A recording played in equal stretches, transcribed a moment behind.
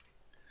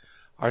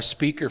Our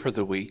speaker for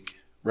the week,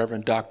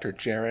 Reverend Dr.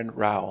 Jaron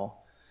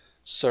Rowell,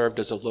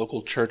 served as a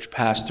local church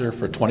pastor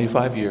for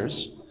 25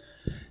 years,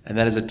 and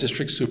then as a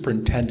district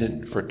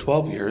superintendent for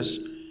 12 years,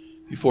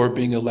 before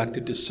being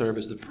elected to serve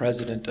as the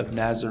president of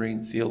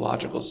Nazarene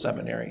Theological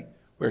Seminary,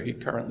 where he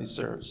currently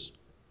serves.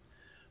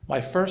 My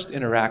first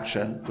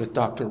interaction with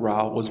Dr.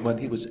 Rowell was when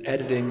he was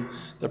editing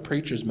the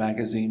Preacher's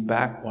magazine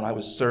back when I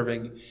was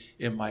serving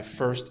in my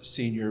first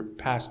senior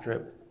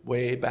pastorate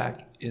way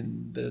back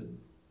in the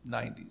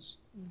 90s.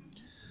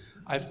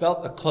 I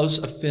felt a close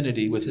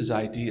affinity with his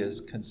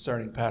ideas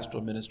concerning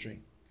pastoral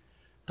ministry.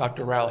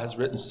 Dr. Rowell has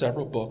written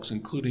several books,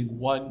 including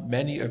one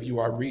many of you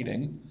are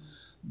reading,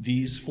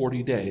 These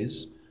 40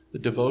 Days, the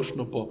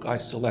devotional book I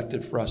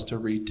selected for us to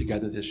read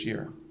together this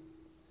year.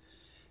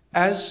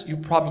 As you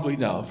probably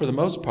know, for the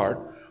most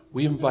part,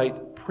 we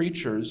invite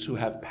preachers who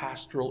have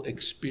pastoral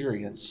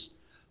experience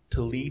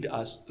to lead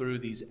us through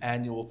these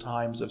annual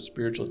times of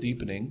spiritual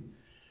deepening,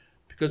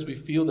 because we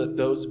feel that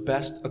those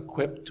best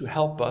equipped to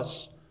help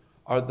us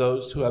are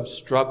those who have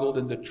struggled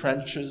in the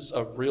trenches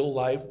of real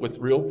life with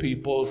real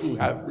people who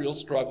have real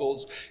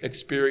struggles,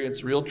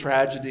 experience real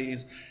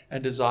tragedies,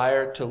 and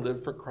desire to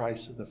live for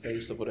Christ in the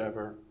face of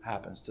whatever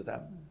happens to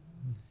them.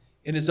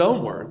 In his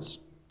own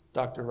words,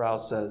 Dr. Rowell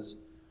says,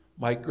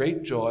 "My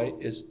great joy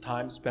is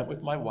time spent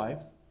with my wife,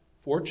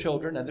 4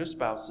 children and their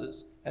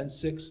spouses, and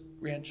 6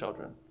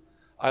 grandchildren.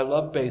 I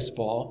love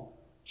baseball,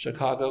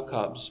 Chicago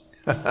Cubs,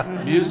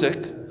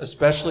 music,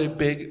 especially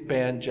big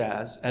band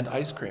jazz, and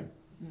ice cream.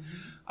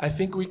 I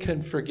think we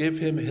can forgive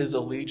him his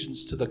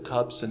allegiance to the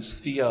Cubs since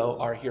Theo,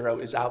 our hero,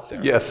 is out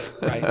there." Yes.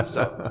 Right?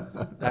 So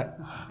that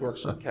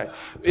works okay.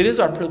 It is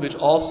our privilege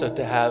also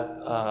to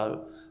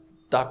have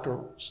Dr.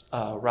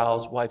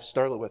 Rowell's wife,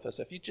 Starla, with us.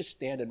 If you just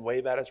stand and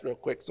wave at us real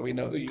quick so we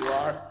know who you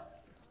are.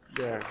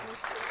 There.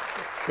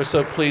 We're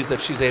so pleased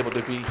that she's able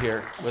to be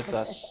here with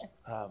us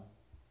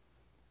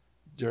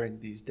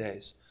during these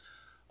days.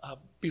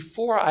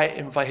 Before I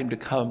invite him to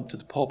come to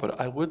the pulpit,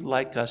 I would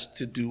like us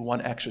to do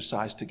one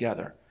exercise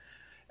together.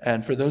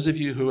 And for those of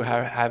you who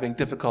are having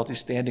difficulty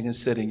standing and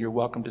sitting, you're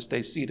welcome to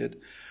stay seated.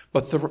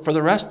 But for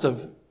the rest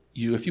of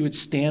you, if you would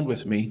stand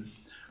with me,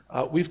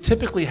 we've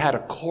typically had a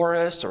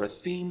chorus or a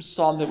theme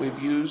song that we've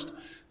used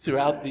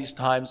throughout these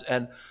times,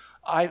 and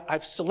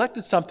I've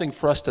selected something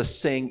for us to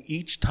sing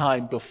each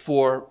time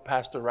before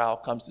Pastor Rowell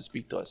comes to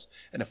speak to us.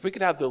 And if we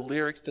could have the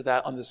lyrics to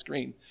that on the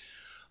screen.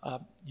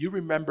 You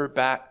remember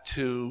back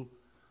to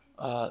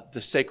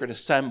the Sacred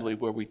Assembly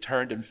where we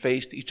turned and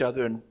faced each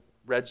other and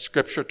read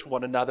scripture to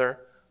one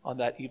another on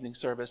that evening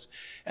service.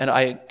 And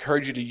I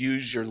encourage you to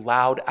use your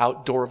loud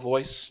outdoor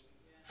voice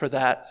for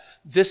that.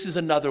 This is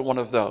another one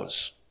of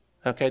those.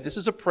 Okay, this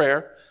is a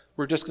prayer.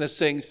 We're just going to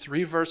sing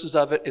 3 verses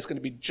of it. It's going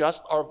to be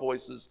just our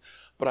voices,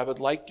 but I would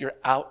like your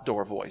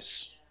outdoor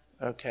voice,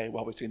 okay,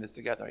 while we sing this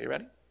together. Are you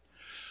ready?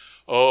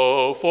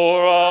 Oh,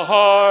 for a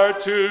heart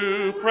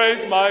to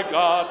praise my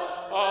God,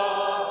 a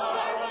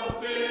heart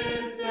from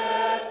sin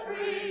set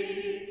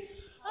free,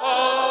 a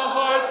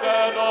heart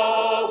that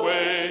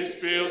always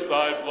feels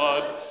thy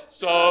blood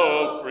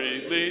so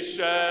freely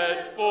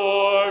shed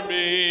for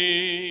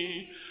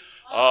me.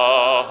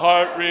 A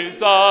heart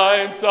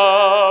resigned,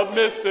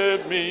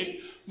 submissive,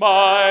 meek,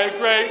 my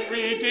great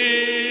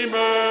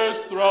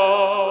Redeemer's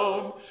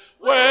throne,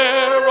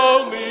 where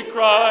only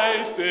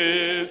Christ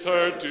is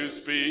heard to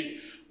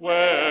speak,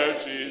 where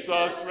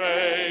Jesus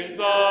reigns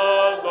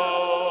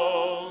alone.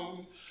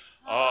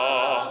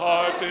 A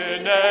heart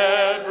in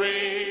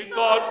every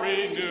thought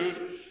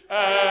renewed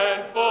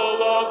and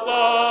full of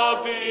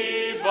love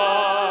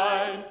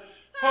divine,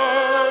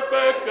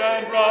 perfect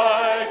and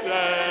right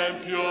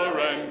and pure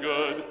and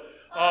good,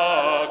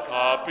 a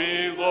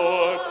copy,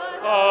 Lord,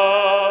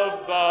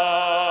 of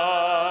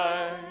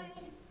thine.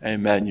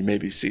 Amen. You may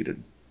be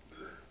seated.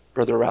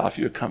 Brother Ralph,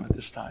 you would come at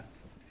this time.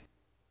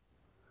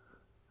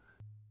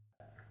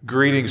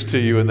 Greetings to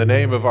you in the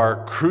name of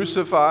our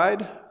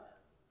crucified,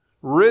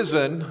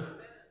 risen,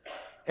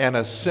 and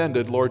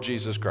ascended Lord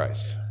Jesus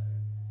Christ.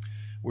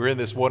 We're in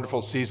this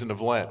wonderful season of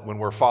Lent when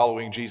we're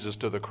following Jesus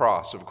to the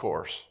cross, of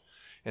course.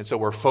 And so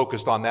we're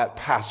focused on that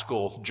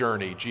paschal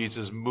journey,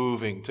 Jesus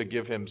moving to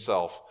give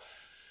himself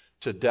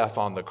to death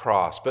on the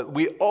cross. But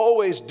we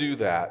always do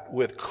that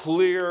with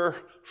clear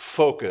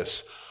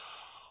focus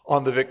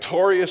on the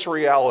victorious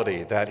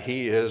reality that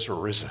he is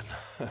risen.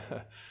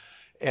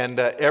 And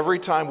every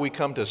time we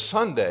come to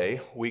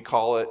Sunday, we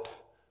call it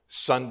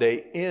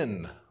Sunday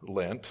in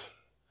Lent,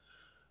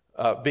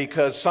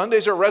 because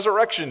Sundays are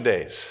resurrection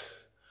days,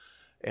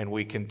 and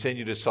we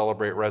continue to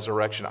celebrate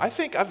resurrection. I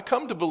think I've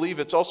come to believe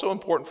it's also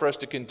important for us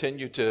to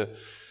continue to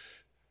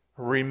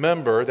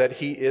remember that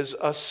he is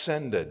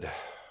ascended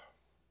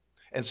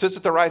and sits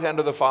at the right hand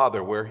of the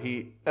Father, where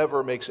he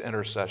ever makes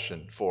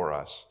intercession for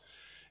us.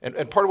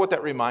 And part of what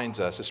that reminds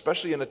us,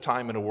 especially in a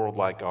time in a world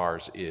like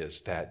ours,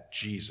 is that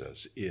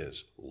Jesus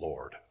is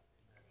Lord.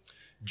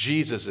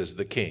 Jesus is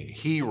the King.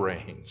 He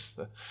reigns.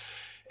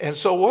 And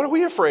so what are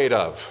we afraid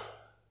of?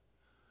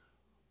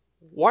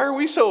 Why are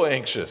we so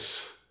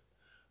anxious?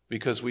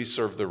 Because we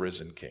serve the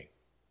risen King.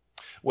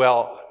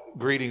 Well,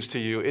 greetings to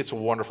you. It's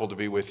wonderful to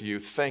be with you.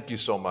 Thank you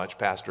so much,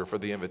 Pastor, for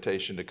the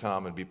invitation to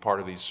come and be part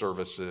of these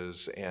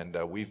services. And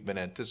we've been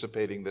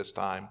anticipating this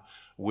time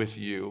with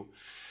you.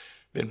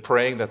 Been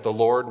praying that the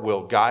Lord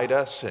will guide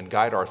us and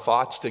guide our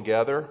thoughts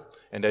together.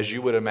 And as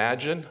you would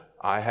imagine,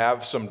 I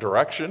have some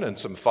direction and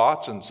some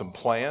thoughts and some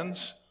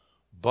plans,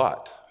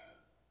 but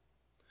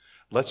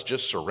let's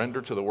just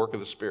surrender to the work of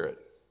the Spirit.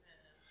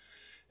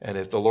 And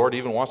if the Lord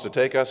even wants to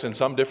take us in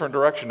some different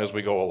direction as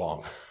we go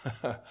along,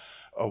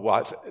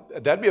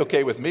 that'd be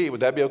okay with me.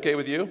 Would that be okay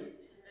with you?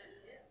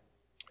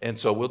 And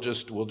so we'll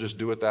just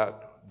do it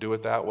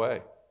that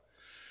way.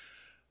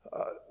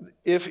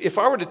 If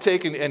I were to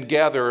take and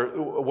gather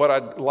what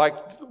I'd like,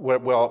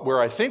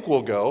 where I think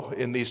we'll go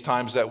in these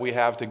times that we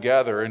have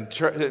together, and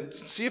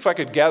see if I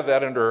could gather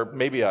that under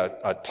maybe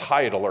a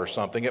title or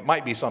something, it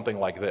might be something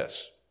like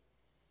this: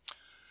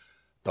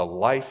 The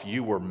Life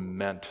You Were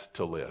Meant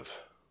to Live.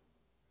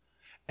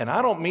 And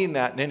I don't mean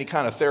that in any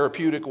kind of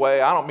therapeutic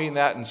way. I don't mean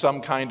that in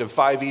some kind of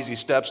 5 easy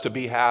steps to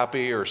be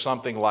happy or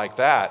something like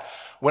that.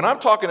 When I'm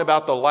talking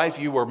about the life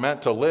you were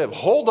meant to live,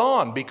 hold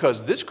on,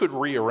 because this could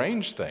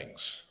rearrange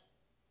things.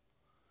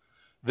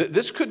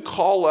 This could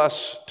call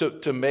us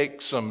to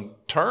make some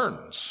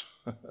turns.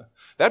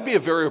 That'd be a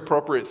very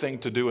appropriate thing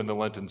to do in the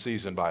Lenten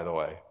season, by the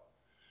way,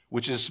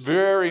 which is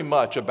very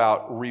much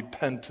about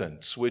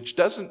repentance, which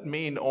doesn't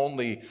mean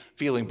only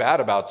feeling bad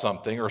about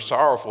something or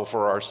sorrowful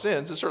for our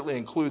sins. It certainly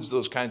includes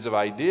those kinds of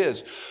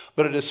ideas,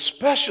 but it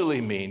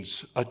especially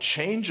means a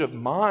change of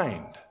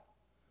mind,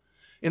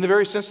 in the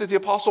very sense that the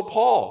Apostle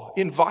Paul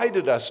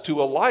invited us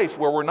to a life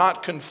where we're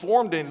not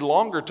conformed any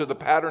longer to the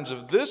patterns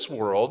of this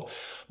world,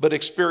 but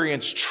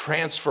experience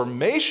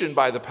transformation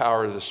by the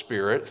power of the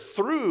Spirit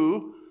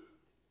through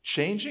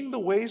changing the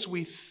ways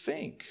we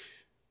think.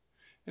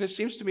 And it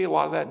seems to me a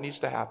lot of that needs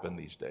to happen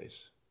these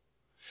days.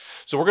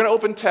 So we're going to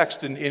open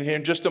text in here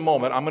in just a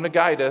moment. I'm going to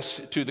guide us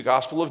to the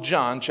Gospel of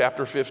John,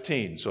 chapter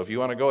 15. So if you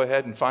want to go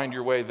ahead and find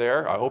your way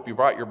there, I hope you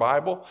brought your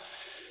Bible.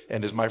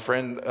 And as my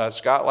friend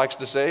Scott likes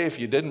to say, if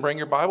you didn't bring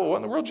your Bible, what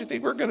in the world do you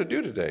think we're going to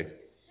do today?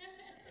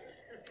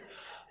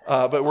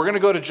 But we're going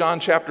to go to John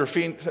chapter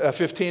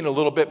 15 a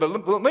little bit. But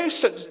let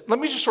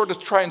me just sort of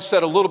try and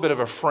set a little bit of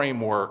a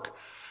framework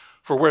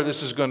for where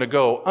this is going to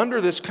go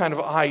under this kind of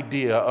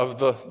idea of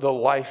the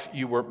life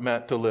you were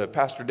meant to live.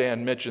 Pastor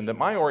Dan mentioned that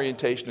my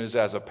orientation is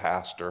as a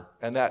pastor,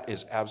 and that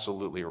is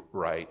absolutely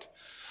right.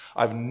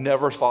 I've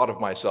never thought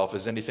of myself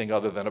as anything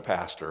other than a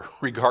pastor,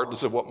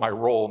 regardless of what my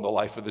role in the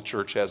life of the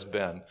church has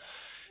been,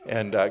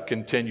 and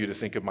continue to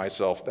think of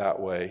myself that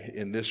way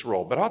in this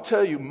role. But I'll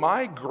tell you,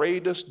 my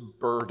greatest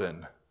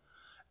burden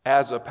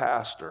as a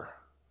pastor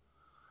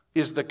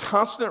is the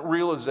constant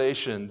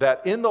realization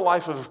that in the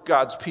life of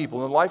God's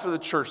people, in the life of the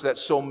church, that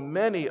so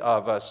many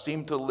of us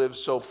seem to live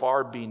so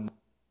far beneath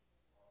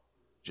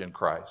in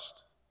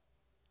Christ.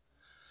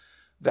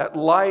 That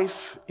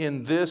life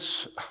in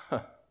this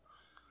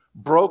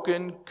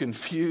broken,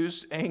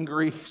 confused,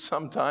 angry,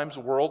 sometimes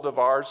world of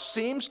ours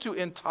seems to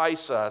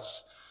entice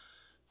us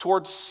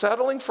towards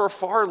settling for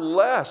far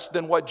less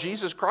than what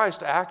Jesus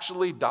Christ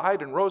actually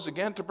died and rose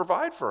again to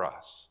provide for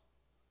us.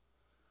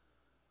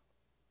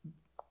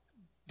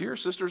 Dear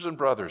sisters and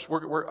brothers,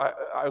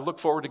 I look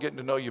forward to getting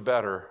to know you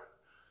better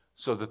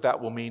so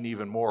that will mean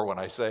even more when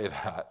I say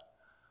that.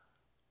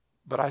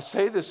 But I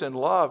say this in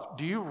love.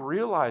 Do you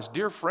realize,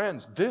 dear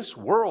friends, this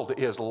world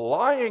is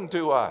lying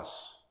to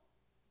us.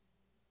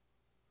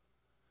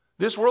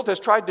 This world has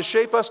tried to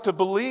shape us to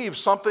believe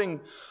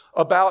something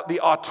about the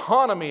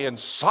autonomy and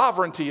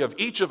sovereignty of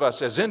each of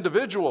us as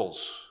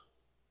individuals.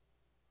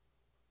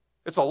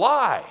 It's a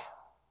lie.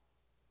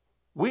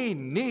 We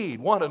need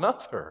one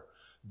another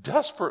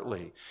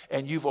desperately.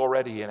 And you've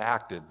already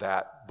enacted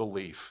that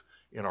belief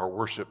in our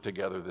worship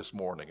together this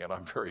morning, and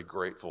I'm very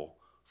grateful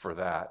for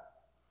that.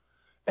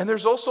 And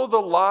there's also the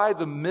lie,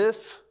 the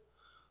myth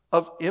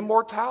of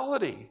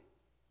immortality.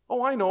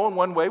 Oh, I know in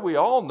one way we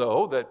all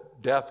know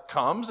that death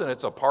comes and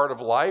it's a part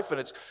of life,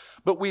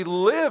 but we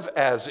live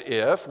as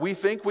if we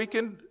think we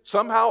can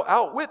somehow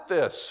outwit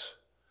this.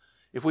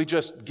 If we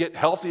just get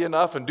healthy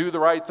enough and do the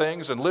right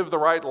things and live the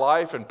right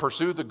life and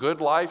pursue the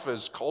good life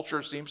as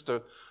culture seems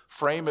to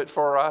frame it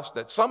for us,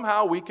 that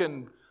somehow we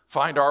can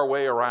find our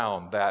way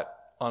around that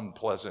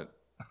unpleasant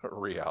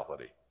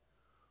reality.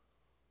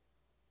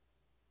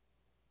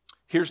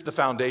 Here's the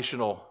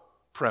foundational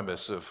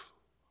premise of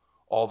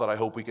all that I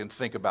hope we can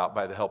think about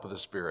by the help of the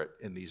Spirit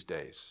in these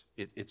days.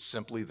 It's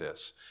simply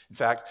this. In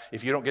fact,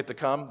 if you don't get to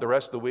come the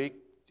rest of the week,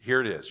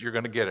 here it is. You're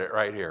going to get it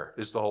right here.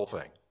 It's the whole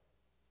thing.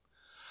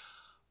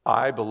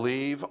 I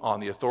believe on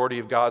the authority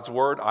of God's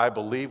word. I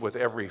believe with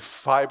every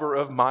fiber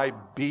of my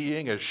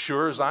being, as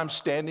sure as I'm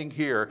standing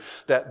here,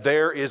 that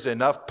there is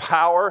enough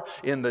power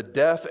in the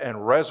death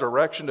and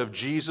resurrection of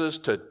Jesus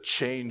to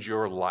change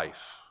your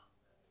life,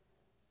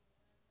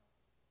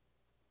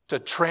 to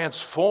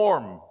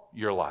transform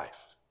your life.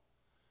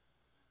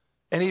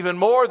 And even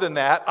more than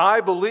that,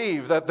 I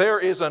believe that there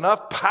is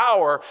enough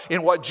power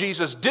in what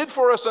Jesus did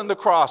for us on the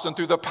cross and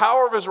through the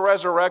power of his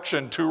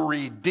resurrection to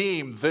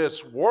redeem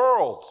this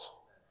world.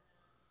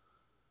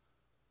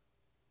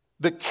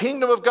 The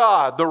kingdom of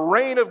God, the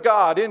reign of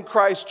God in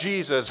Christ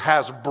Jesus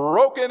has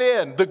broken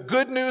in. The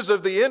good news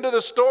of the end of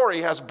the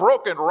story has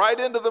broken right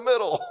into the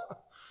middle.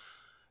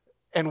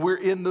 And we're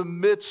in the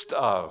midst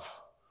of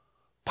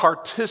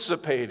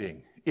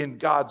participating in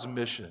God's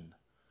mission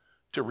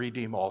to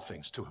redeem all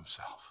things to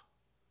himself.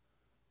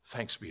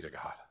 Thanks be to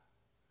God.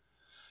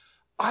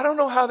 I don't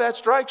know how that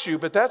strikes you,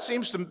 but that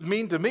seems to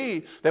mean to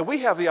me that we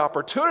have the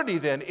opportunity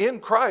then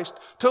in Christ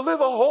to live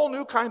a whole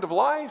new kind of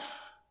life,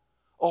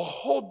 a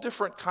whole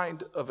different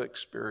kind of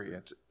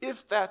experience.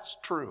 If that's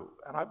true,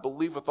 and I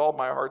believe with all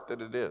my heart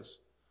that it is,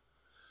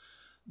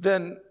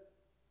 then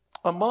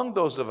among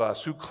those of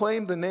us who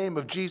claim the name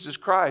of Jesus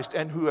Christ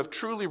and who have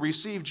truly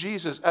received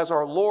Jesus as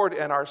our Lord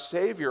and our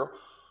Savior,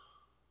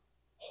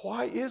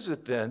 why is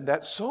it then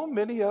that so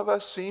many of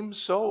us seem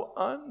so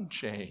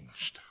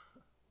unchanged?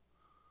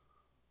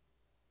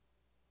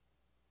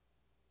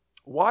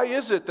 Why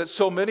is it that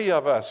so many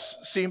of us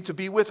seem to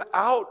be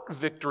without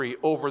victory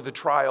over the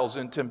trials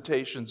and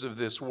temptations of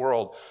this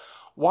world?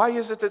 Why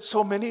is it that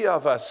so many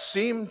of us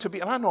seem to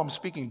be, and I know I'm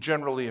speaking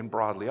generally and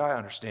broadly, I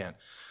understand,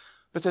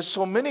 but there's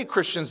so many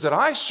Christians that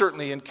I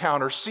certainly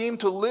encounter seem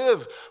to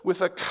live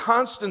with a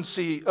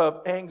constancy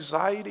of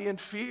anxiety and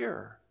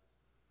fear.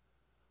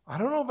 I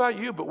don't know about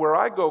you, but where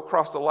I go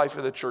across the life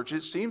of the church,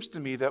 it seems to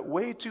me that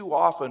way too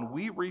often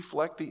we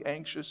reflect the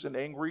anxious and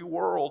angry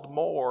world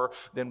more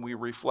than we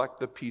reflect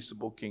the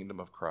peaceable kingdom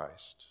of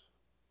Christ.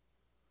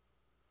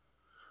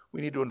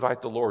 We need to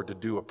invite the Lord to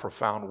do a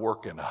profound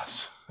work in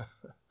us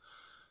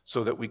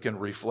so that we can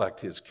reflect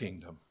his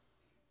kingdom.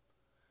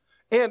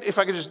 And if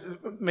I could just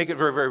make it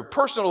very, very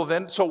personal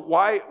then, so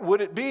why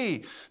would it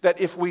be that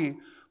if we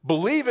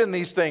believe in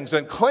these things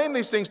and claim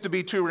these things to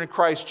be true in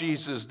Christ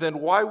Jesus, then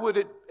why would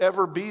it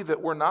ever be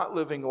that we're not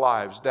living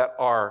lives that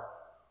are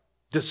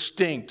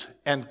distinct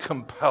and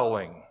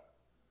compelling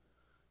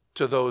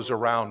to those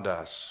around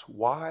us?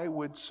 Why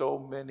would so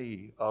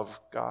many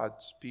of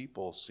God's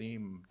people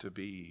seem to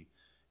be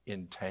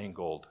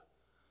entangled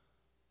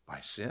by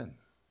sin?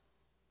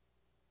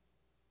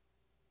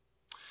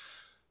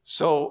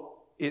 So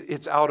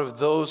it's out of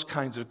those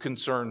kinds of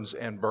concerns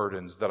and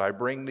burdens that I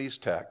bring these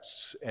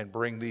texts and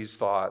bring these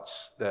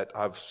thoughts that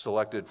I've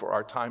selected for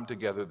our time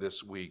together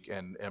this week,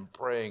 and am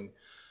praying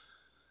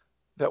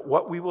that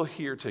what we will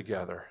hear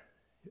together,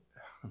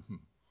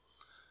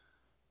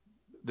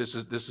 this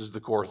is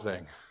the core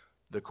thing,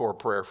 the core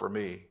prayer for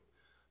me,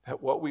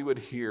 that what we would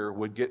hear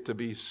would get to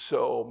be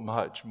so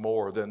much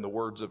more than the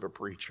words of a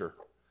preacher.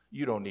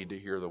 You don't need to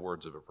hear the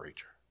words of a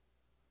preacher.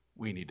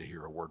 We need to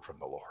hear a word from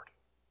the Lord.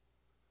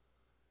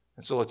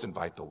 And so let's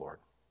invite the Lord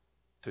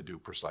to do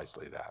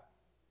precisely that.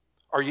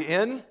 Are you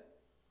in?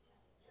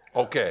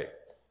 Okay,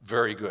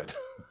 very good.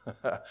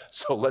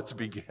 So let's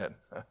begin.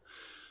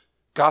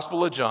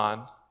 Gospel of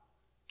John,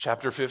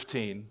 chapter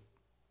 15.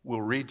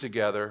 We'll read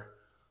together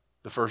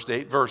the first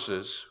 8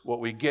 verses. What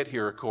we get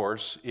here, of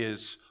course,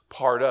 is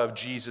part of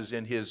Jesus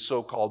in his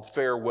so-called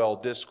farewell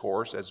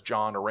discourse, as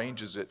John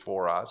arranges it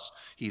for us.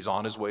 He's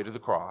on his way to the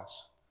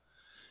cross.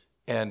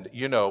 And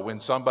you know, when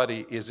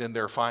somebody is in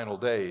their final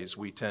days,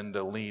 we tend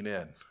to lean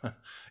in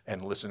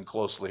and listen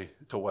closely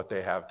to what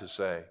they have to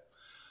say.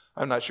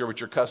 I'm not sure what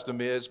your custom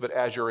is, but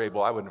as you're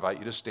able, I would invite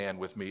you to stand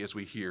with me as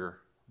we hear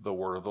the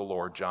word of the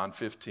Lord. John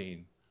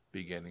chapter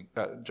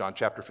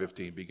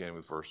 15, beginning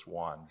with verse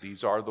 1.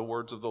 These are the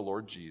words of the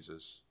Lord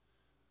Jesus.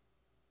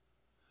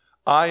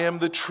 I am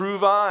the true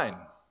vine,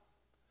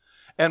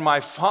 and my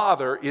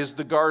Father is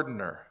the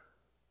gardener.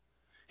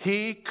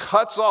 He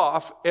cuts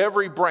off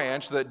every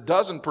branch that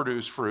doesn't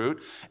produce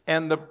fruit,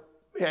 and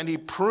he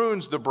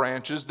prunes the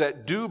branches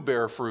that do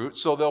bear fruit,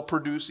 so they'll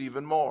produce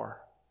even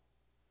more.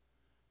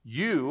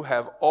 You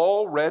have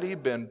already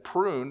been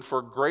pruned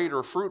for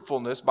greater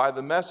fruitfulness by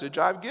the message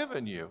I've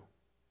given you.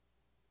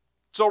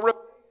 So,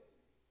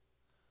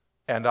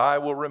 and I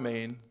will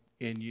remain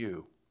in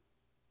you.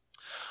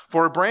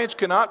 For a branch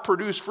cannot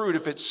produce fruit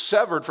if it's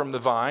severed from the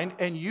vine,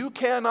 and you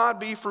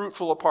cannot be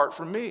fruitful apart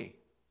from me.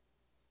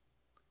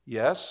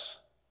 Yes,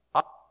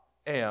 I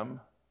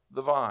am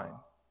the vine.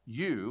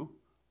 You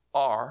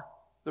are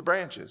the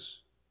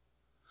branches.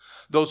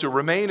 Those who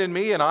remain in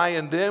me and I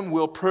in them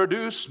will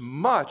produce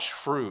much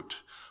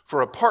fruit,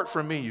 for apart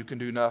from me you can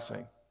do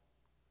nothing.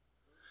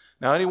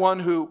 Now anyone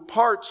who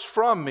parts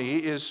from me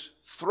is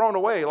thrown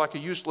away like a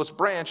useless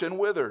branch and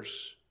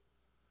withers.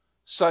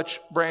 Such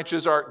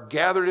branches are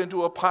gathered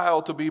into a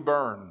pile to be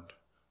burned.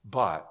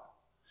 But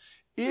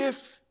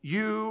if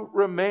you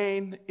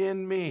remain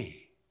in me,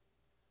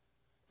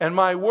 and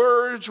my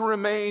words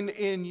remain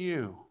in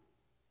you,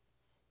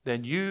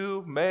 then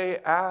you may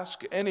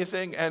ask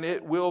anything and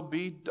it will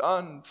be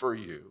done for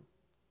you.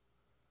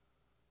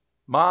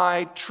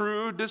 My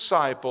true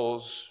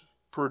disciples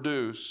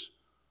produce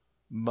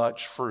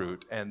much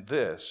fruit, and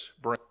this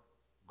brings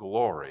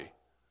glory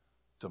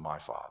to my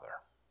Father.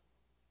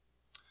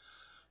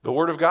 The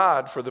word of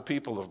God for the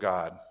people of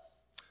God.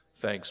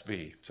 Thanks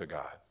be to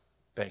God.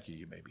 Thank you.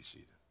 You may be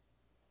seated.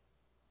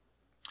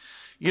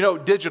 You know,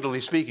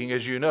 digitally speaking,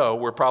 as you know,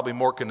 we're probably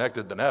more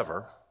connected than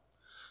ever.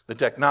 The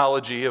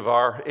technology of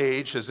our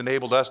age has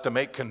enabled us to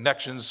make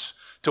connections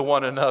to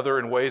one another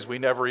in ways we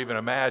never even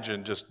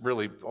imagined just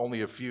really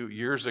only a few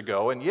years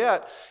ago. And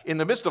yet, in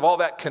the midst of all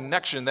that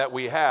connection that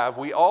we have,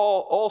 we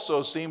all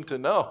also seem to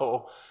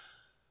know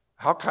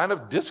how kind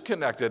of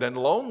disconnected and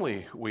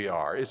lonely we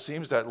are. It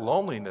seems that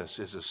loneliness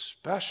is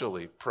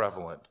especially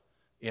prevalent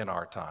in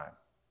our time.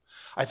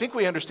 I think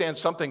we understand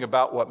something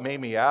about what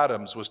Mamie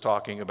Adams was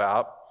talking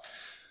about.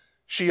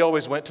 She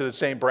always went to the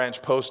same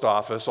branch post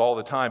office all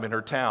the time in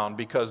her town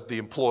because the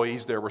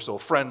employees there were so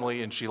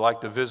friendly and she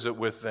liked to visit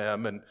with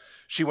them. And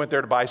she went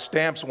there to buy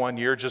stamps one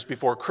year just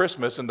before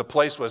Christmas, and the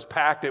place was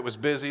packed, it was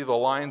busy, the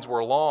lines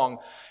were long.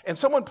 And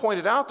someone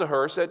pointed out to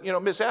her, said,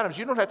 Miss Adams,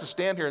 you don't have to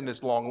stand here in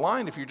this long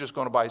line if you're just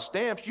going to buy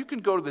stamps. You can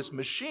go to this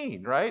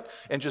machine, right,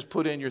 and just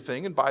put in your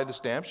thing and buy the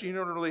stamps. You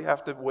don't really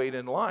have to wait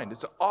in line.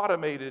 It's an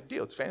automated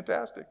deal. It's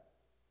fantastic.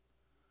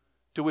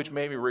 To which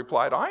Mamie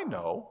replied, I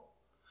know,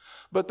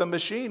 but the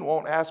machine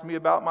won't ask me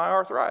about my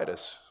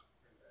arthritis.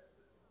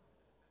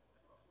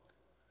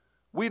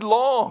 We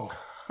long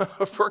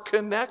for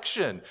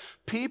connection.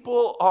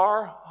 People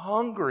are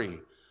hungry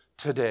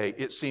today,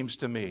 it seems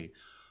to me,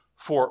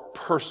 for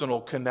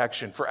personal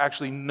connection, for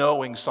actually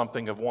knowing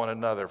something of one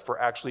another,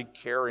 for actually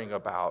caring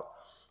about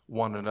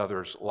one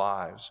another's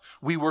lives.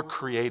 We were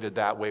created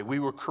that way. We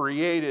were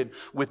created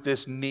with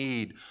this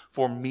need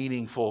for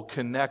meaningful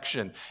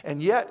connection.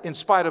 And yet, in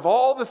spite of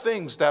all the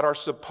things that are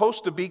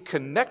supposed to be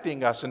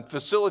connecting us and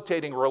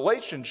facilitating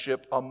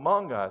relationship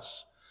among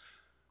us,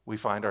 we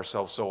find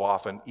ourselves so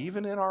often,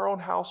 even in our own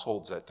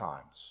households at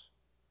times,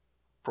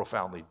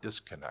 profoundly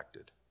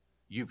disconnected.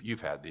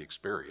 You've had the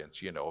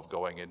experience, of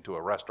going into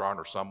a restaurant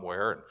or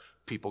somewhere and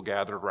people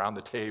gathered around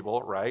the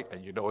table, right?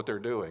 And you know what they're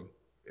doing.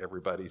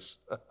 Everybody's...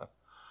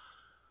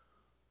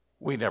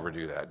 We never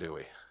do that, do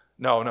we?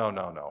 No.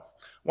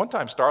 One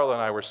time, Starla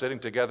and I were sitting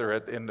together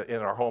in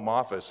our home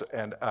office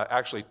and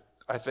actually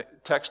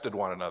texted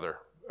one another.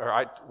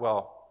 I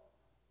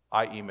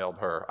emailed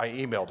her. I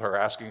emailed her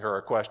asking her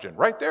a question.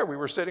 Right there, we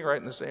were sitting right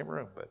in the same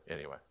room. But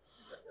anyway.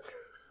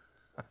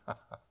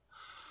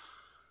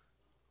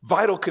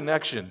 Vital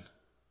connection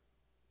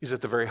is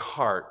at the very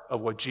heart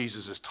of what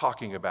Jesus is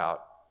talking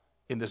about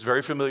in this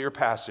very familiar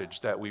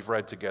passage that we've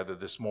read together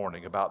this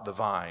morning about the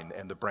vine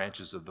and the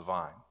branches of the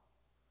vine.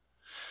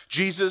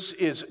 Jesus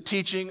is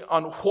teaching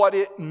on what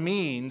it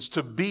means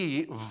to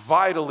be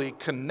vitally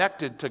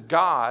connected to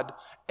God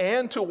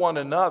and to one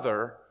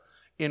another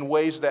in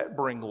ways that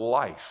bring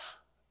life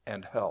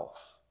and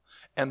health.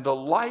 And the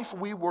life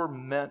we were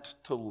meant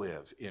to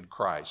live in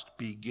Christ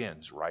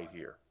begins right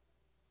here.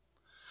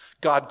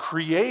 God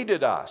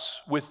created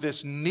us with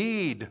this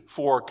need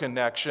for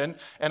connection.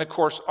 And of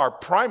course, our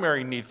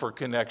primary need for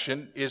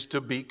connection is to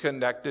be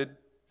connected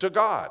to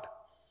God.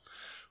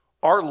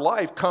 Our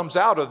life comes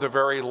out of the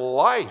very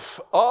life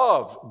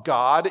of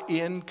God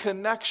in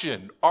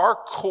connection. Our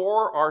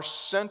core, our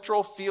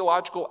central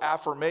theological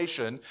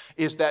affirmation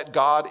is that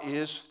God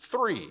is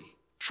three,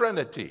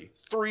 Trinity,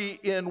 three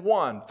in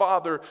one,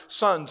 Father,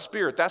 Son,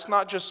 Spirit. That's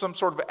not just some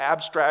sort of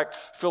abstract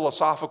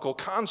philosophical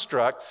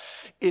construct.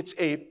 It's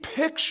a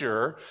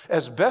picture,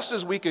 as best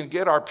as we can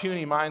get our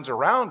puny minds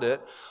around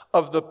it,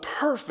 of the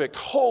perfect,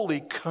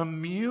 holy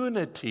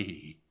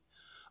community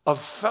of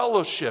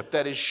fellowship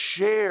that is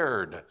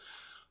shared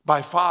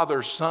by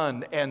Father,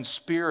 Son, and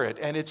Spirit.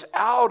 And it's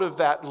out of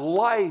that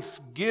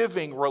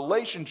life-giving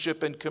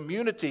relationship and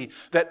community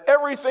that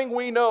everything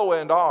we know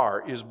and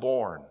are is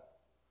born.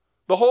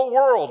 The whole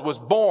world was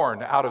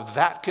born out of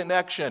that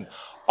connection.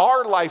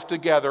 Our life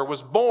together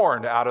was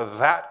born out of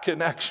that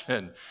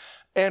connection.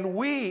 And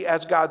we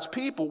as God's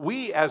people,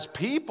 we as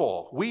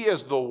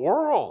the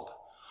world,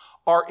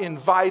 are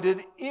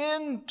invited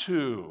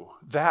into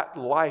that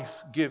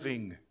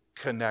life-giving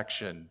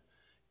connection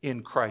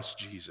in Christ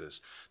Jesus.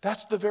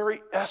 That's the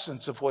very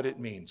essence of what it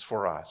means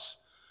for us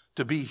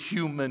to be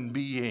human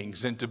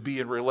beings and to be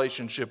in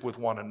relationship with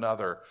one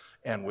another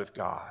and with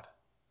God.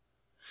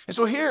 And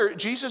so here,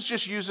 Jesus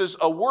just uses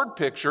a word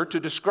picture to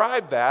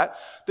describe that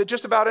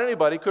just about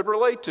anybody could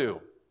relate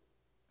to.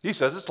 He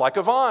says it's like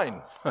a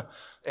vine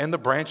and the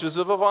branches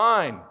of a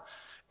vine.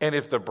 And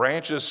if the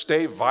branches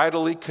stay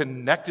vitally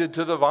connected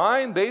to the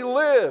vine, they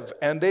live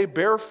and they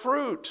bear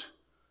fruit.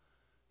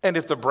 And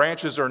if the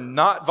branches are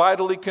not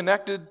vitally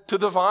connected to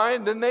the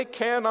vine, then they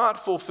cannot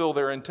fulfill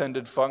their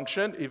intended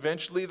function.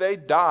 Eventually they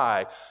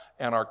die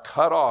and are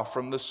cut off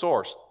from the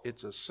source.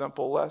 It's a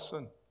simple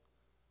lesson.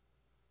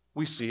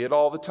 We see it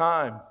all the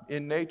time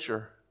in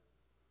nature.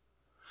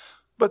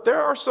 But there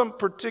are some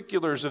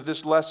particulars of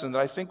this lesson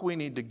that I think we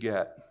need to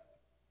get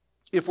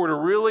if we're to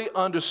really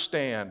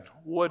understand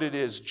what it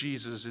is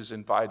Jesus is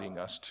inviting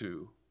us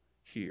to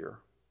here.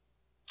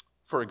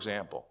 For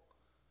example,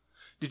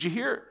 did you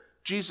hear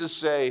Jesus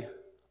say,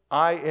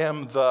 I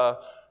am the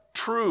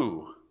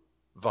true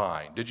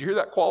vine? Did you hear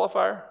that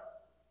qualifier?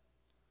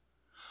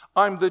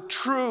 I'm the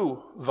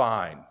true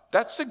vine.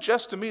 That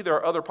suggests to me there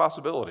are other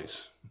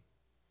possibilities.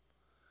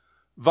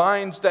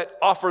 Vines that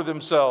offer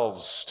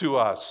themselves to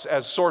us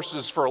as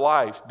sources for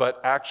life,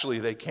 but actually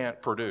they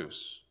can't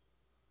produce.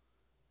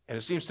 And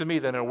it seems to me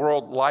that in a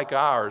world like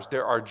ours,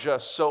 there are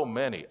just so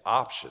many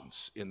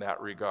options in that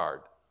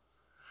regard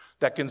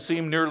that can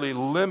seem nearly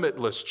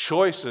limitless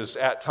choices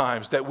at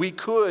times that we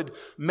could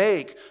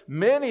make,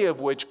 many of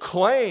which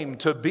claim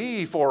to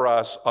be for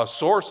us a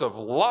source of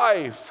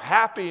life,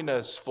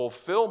 happiness,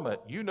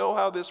 fulfillment. You know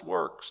how this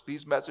works.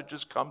 These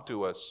messages come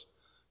to us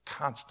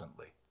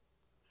constantly.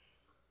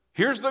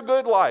 Here's the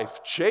good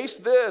life. Chase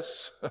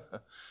this.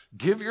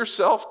 Give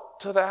yourself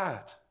to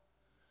that.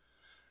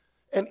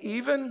 And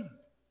even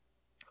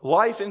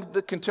life in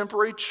the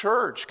contemporary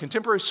church,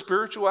 contemporary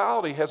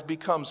spirituality has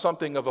become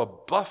something of a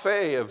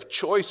buffet of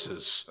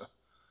choices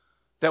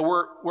that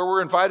where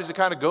we're invited to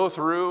kind of go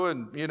through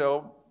and,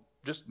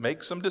 just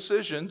make some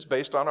decisions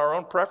based on our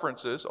own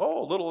preferences.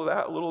 Oh, a little of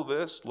that, a little of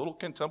this, a little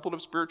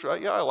contemplative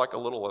spirituality. Yeah, I like a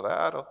little of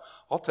that.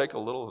 I'll take a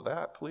little of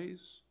that,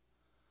 please.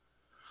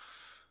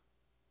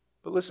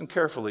 But listen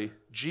carefully.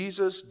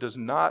 Jesus does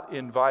not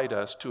invite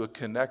us to a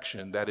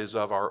connection that is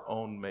of our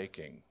own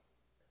making.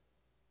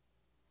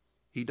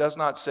 He does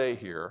not say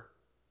here,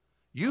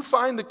 you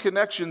find the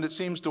connection that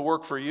seems to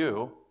work for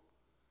you.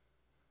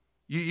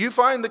 You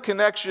find the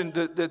connection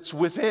that's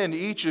within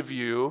each of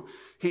you.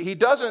 He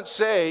doesn't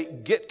say,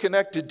 get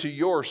connected to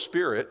your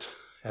spirit,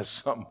 as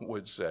some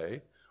would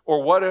say,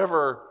 or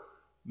whatever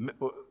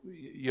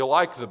you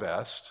like the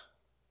best.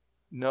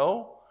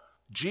 No,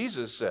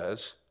 Jesus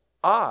says,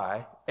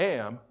 I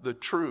am the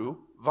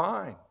true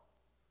vine.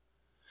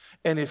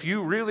 And if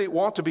you really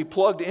want to be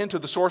plugged into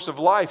the source of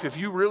life, if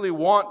you really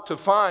want to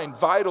find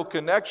vital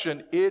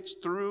connection, it's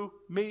through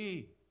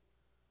me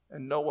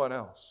and no one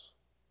else.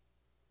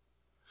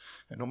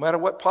 And no matter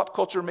what pop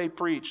culture may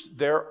preach,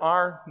 there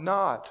are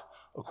not,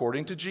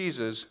 according to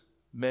Jesus,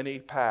 many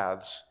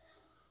paths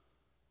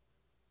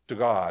to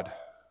God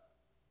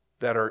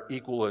that are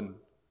equal and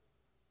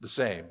the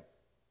same.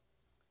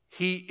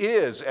 He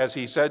is, as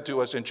he said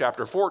to us in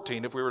chapter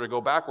 14, if we were to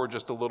go backward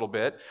just a little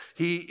bit,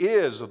 he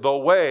is the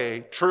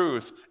way,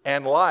 truth,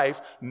 and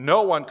life.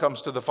 No one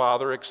comes to the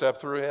Father except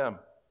through him.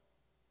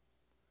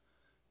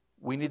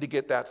 We need to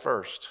get that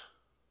first.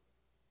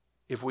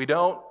 If we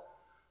don't,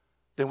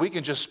 then we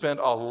can just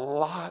spend a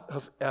lot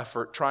of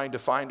effort trying to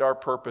find our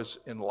purpose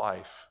in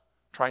life,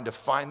 trying to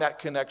find that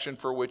connection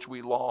for which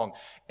we long.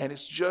 And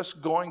it's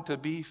just going to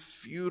be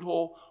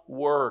futile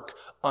work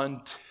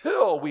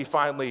until we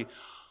finally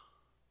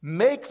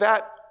make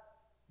that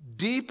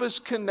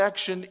deepest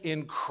connection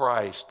in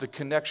Christ, the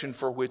connection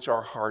for which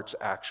our hearts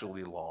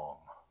actually long.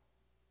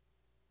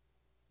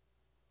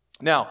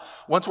 Now,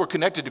 once we're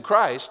connected to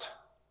Christ,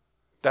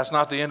 that's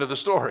not the end of the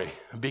story,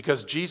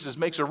 because Jesus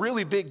makes a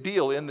really big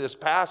deal in this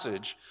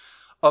passage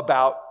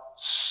about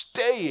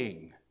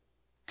staying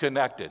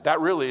connected. That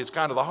really is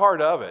kind of the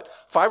heart of it.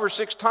 5 or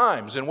 6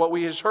 times in what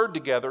we have heard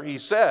together, he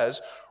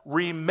says,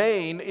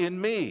 remain in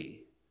me.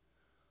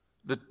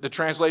 The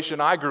translation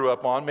I grew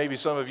up on, maybe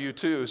some of you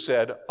too,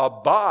 said,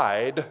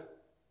 abide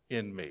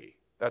in me.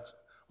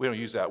 We don't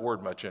use that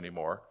word much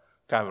anymore.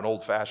 Kind of an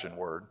old-fashioned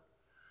word.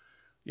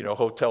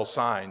 Hotel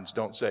signs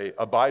don't say,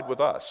 abide with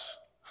us.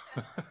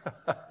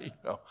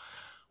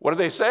 What do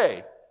they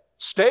say?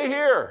 Stay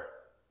here.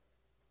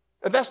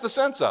 And that's the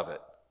sense of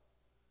it.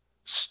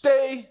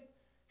 Stay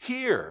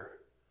here.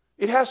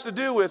 It has to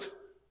do with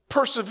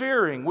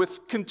persevering,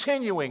 with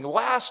continuing,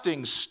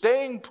 lasting,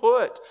 staying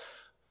put.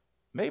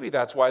 Maybe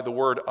that's why the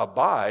word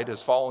abide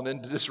has fallen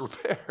into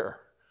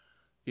disrepair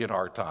in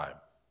our time.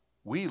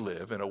 We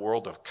live in a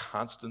world of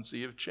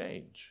constancy of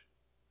change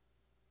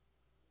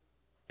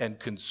and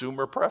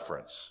consumer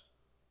preference.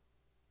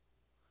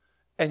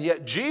 And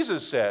yet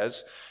Jesus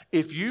says,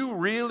 if you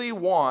really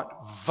want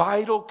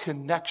vital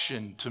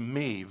connection to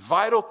me,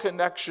 vital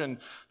connection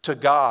to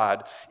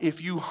God,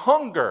 if you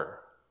hunger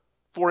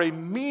for a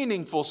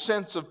meaningful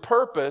sense of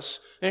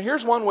purpose, and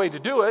here's one way to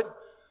do it,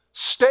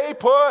 stay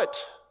put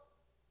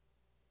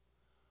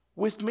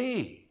with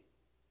me.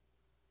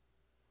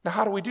 Now,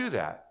 how do we do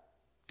that?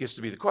 Gets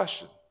to be the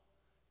question.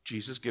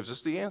 Jesus gives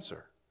us the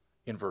answer.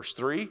 In verse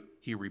 3,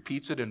 he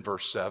repeats it in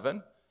verse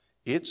 7.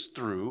 It's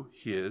through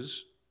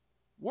his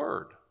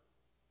word.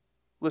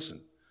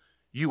 Listen,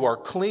 you are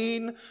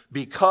clean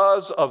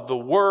because of the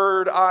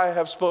word I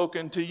have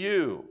spoken to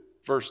you.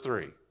 Verse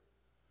 3.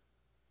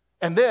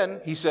 And then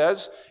he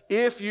says,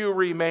 if you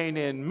remain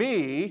in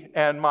me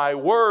and my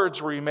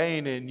words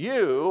remain in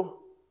you.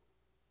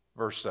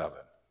 Verse 7.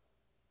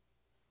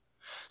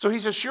 So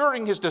he's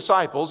assuring his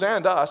disciples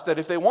and us that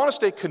if they want to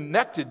stay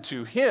connected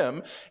to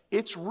him,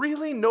 it's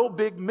really no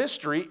big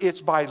mystery.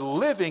 It's by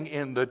living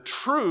in the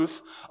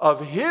truth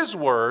of his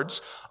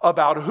words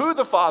about who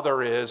the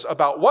Father is,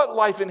 about what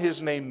life in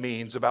his name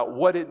means, about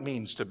what it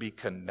means to be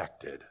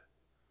connected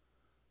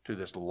to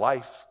this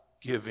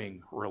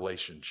life-giving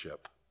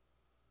relationship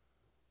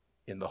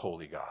in the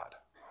Holy God.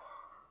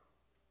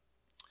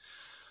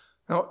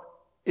 Now,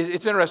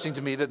 it's interesting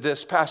to me that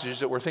this passage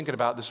that we're thinking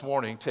about this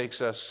morning takes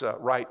us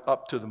right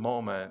up to the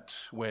moment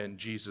when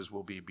Jesus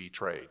will be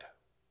betrayed.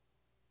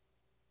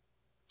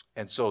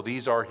 And so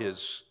these are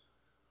his,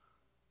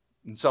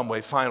 in some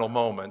way, final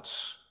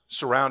moments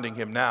surrounding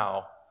him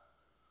now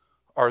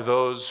are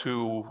those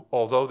who,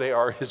 although they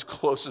are his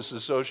closest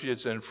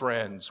associates and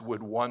friends,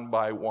 would one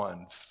by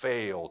one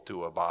fail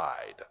to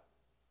abide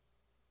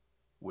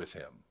with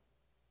him.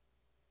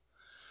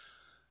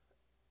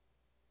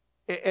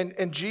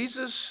 And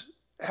Jesus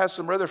has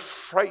some rather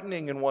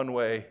frightening, in one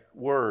way,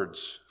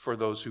 words for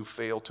those who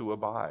fail to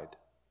abide.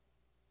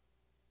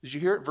 Did you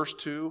hear it? Verse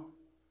 2?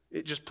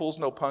 It just pulls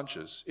no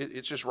punches.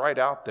 It's just right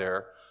out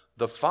there.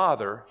 The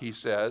Father, he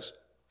says,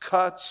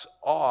 cuts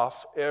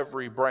off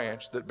every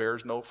branch that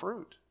bears no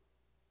fruit.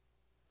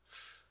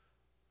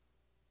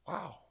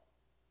 Wow.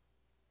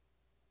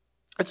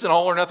 It's an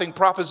all or nothing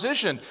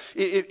proposition.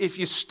 If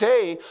you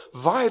stay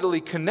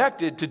vitally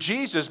connected to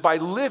Jesus by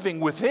living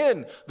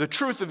within the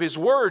truth of his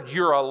word,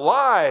 you're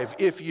alive.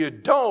 If you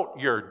don't,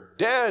 you're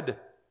dead.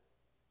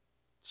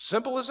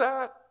 Simple as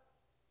that.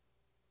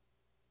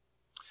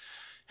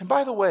 And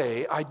by the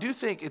way, I do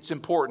think it's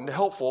important,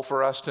 helpful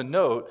for us to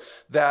note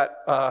that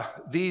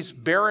these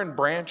barren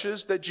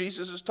branches that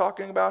Jesus is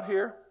talking about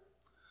here,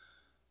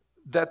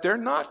 that they're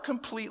not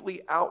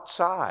completely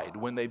outside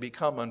when they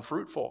become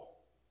unfruitful.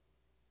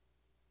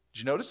 Did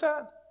you notice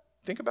that?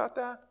 Think about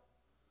that.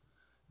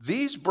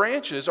 These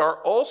branches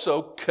are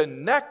also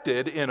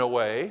connected in a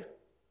way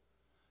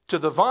to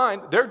the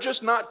vine. They're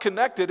just not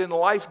connected in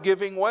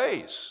life-giving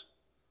ways.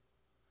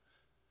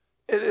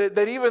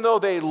 That even though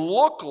they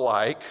look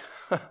like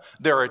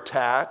they're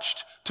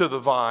attached to the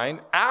vine,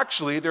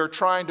 actually they're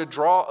trying to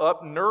draw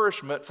up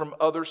nourishment from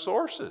other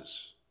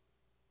sources.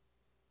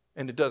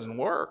 And it doesn't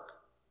work.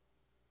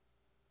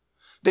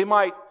 They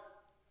might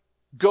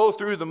go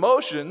through the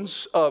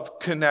motions of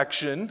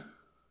connection,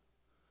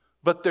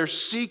 but they're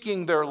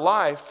seeking their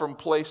life from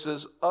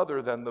places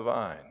other than the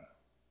vine.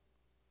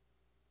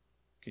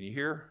 Can you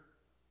hear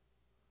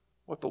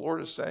what the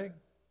Lord is saying?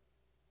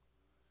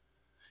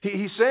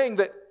 He's saying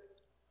that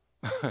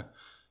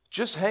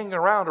just hanging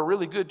around a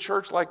really good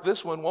church like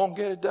this one won't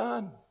get it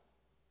done.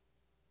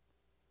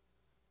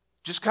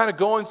 Just kind of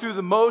going through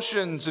the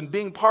motions and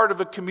being part of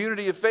a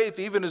community of faith,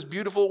 even as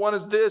beautiful one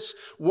as this,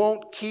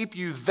 won't keep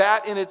you.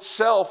 That in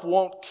itself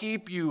won't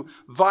keep you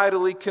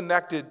vitally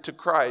connected to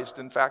Christ.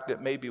 In fact,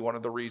 it may be one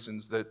of the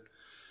reasons that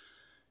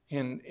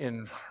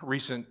in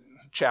recent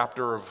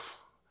chapter of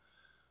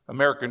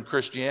American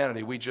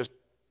Christianity, we just,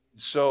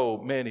 so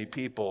many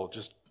people,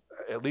 just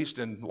at least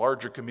in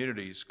larger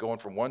communities, going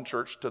from one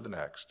church to the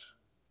next,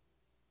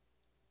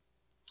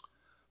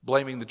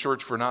 blaming the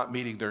church for not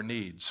meeting their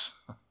needs,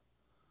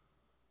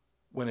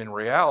 when in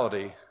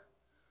reality,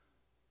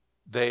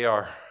 they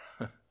are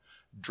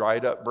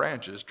dried up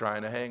branches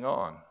trying to hang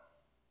on.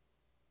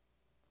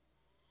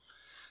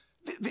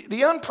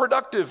 The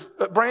unproductive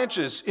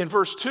branches in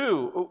verse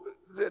 2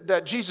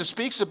 that Jesus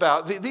speaks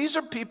about, these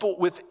are people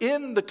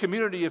within the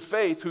community of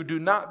faith who do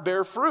not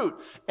bear fruit.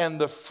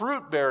 And the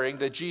fruit bearing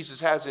that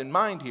Jesus has in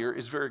mind here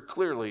is very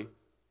clearly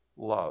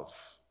love.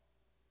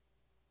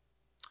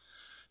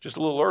 Just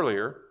a little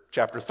earlier,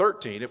 chapter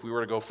 13, if we were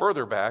to go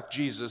further back,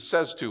 Jesus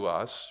says to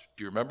us,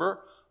 do you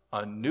remember?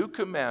 A new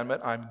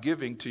commandment I'm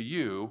giving to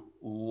you,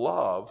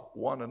 love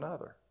one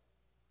another.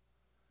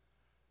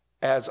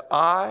 As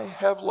I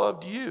have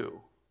loved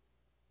you.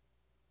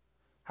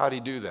 How do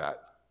you do that?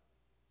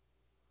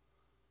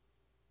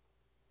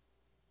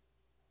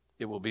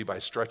 It will be by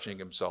stretching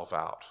himself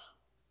out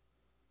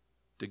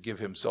to give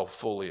himself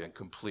fully and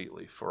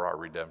completely for our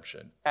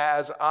redemption.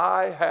 As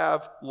I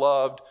have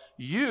loved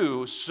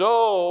you,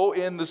 so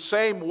in the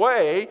same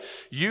way,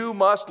 you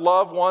must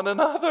love one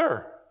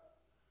another.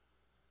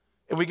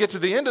 And we get to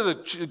the end of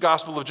the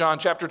Gospel of John,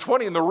 chapter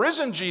 20, and the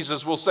risen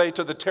Jesus will say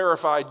to the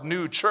terrified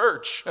new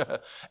church,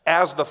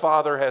 as the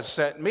Father has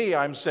sent me,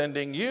 I'm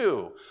sending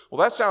you. Well,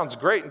 that sounds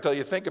great until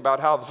you think about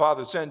how the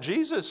Father sent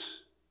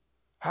Jesus.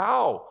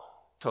 How?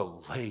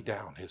 To lay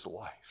down his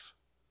life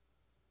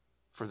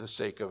for the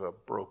sake of a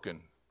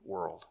broken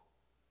world.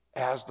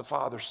 As the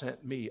Father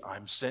sent me,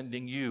 I'm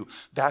sending you.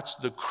 That's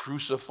the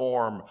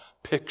cruciform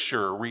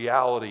picture,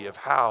 reality of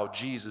how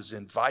Jesus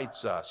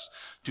invites us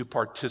to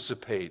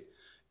participate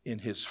in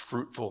his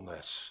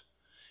fruitfulness.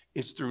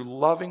 It's through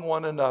loving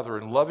one another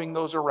and loving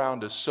those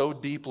around us so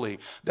deeply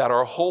that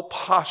our whole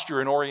posture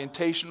and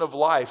orientation of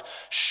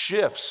life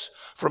shifts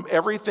from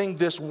everything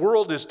this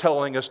world is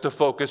telling us to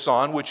focus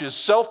on, which is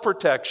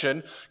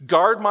self-protection,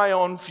 guard my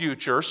own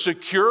future,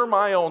 secure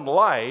my own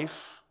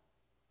life,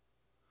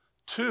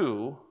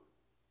 to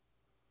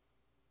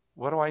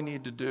what do I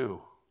need to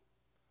do?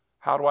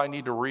 How do I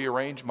need to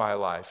rearrange my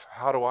life?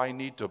 How do I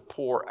need to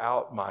pour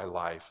out my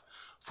life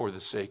for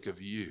the sake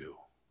of you?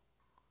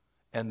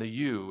 And the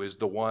you is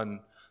the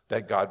one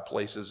that God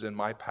places in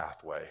my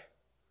pathway,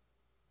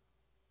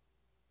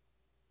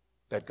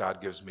 that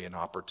God gives me an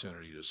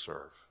opportunity to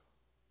serve.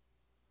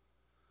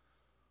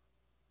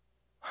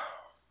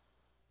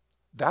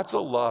 That's a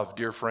love,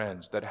 dear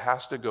friends, that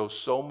has to go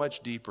so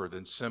much deeper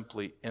than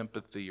simply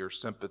empathy or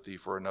sympathy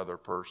for another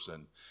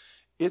person.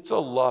 It's a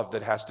love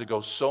that has to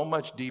go so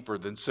much deeper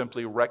than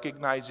simply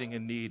recognizing a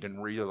need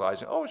and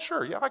realizing, oh,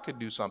 sure, yeah, I could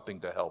do something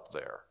to help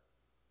there.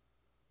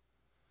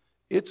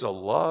 It's a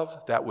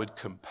love that would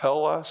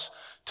compel us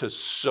to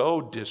so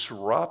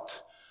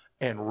disrupt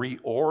and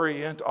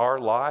reorient our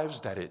lives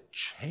that it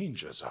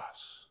changes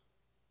us.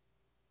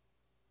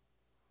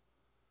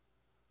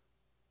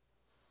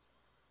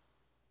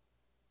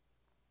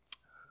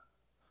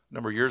 A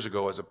number of years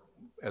ago,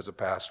 as a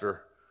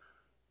pastor,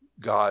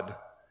 God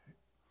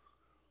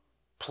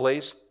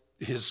placed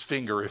his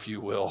finger, if you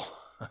will,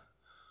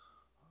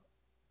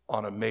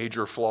 on a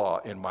major flaw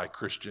in my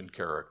Christian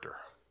character.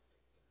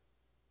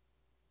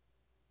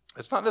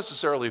 It's not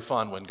necessarily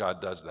fun when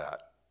God does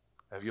that.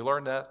 Have you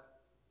learned that?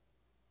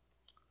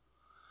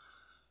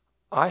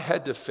 I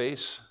had to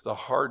face the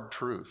hard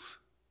truth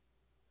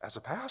as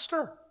a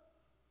pastor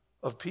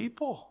of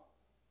people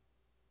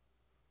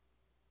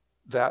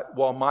that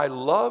while my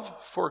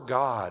love for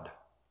God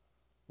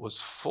was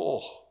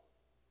full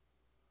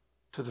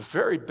to the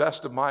very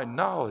best of my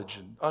knowledge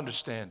and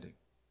understanding,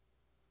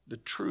 the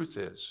truth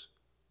is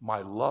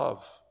my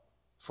love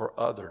for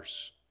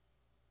others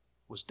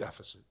was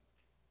deficit.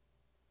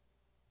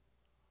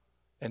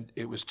 And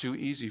it was too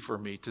easy for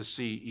me to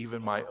see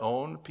even my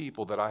own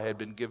people that I had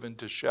been given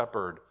to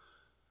shepherd.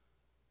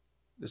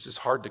 This is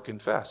hard to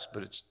confess,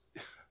 but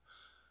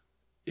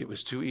it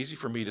was too easy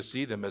for me to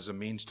see them as a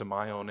means to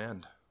my own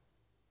end.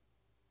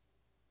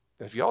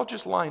 If y'all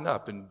just line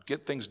up and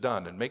get things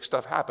done and make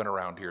stuff happen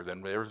around here,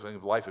 then everything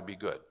in life would be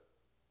good.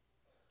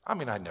 I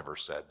mean, I never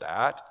said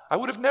that. I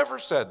would have never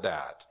said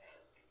that.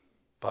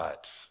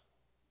 But,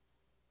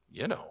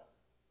 you know.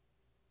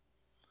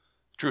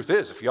 Truth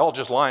is, if y'all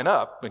just line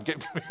up and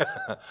get...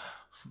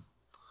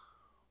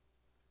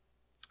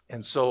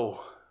 And so,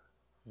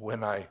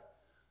 when I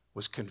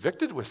was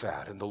convicted with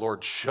that, and the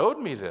Lord showed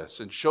me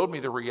this and showed me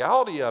the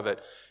reality of it,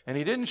 and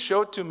he didn't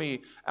show it to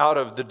me out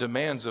of the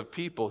demands of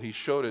people, he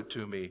showed it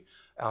to me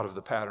out of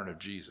the pattern of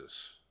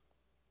Jesus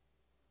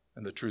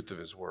and the truth of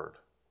his word.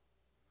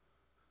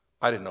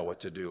 I didn't know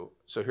what to do.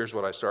 So here's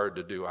what I started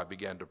to do. I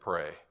began to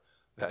pray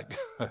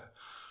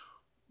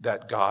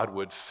that God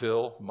would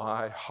fill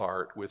my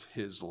heart with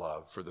his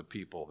love for the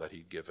people that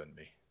he'd given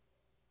me.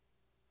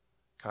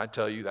 Can I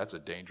tell you, that's a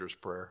dangerous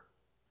prayer?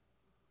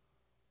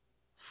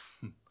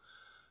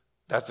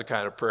 That's the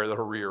kind of prayer that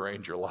will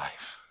rearrange your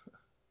life.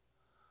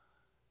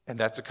 And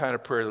that's the kind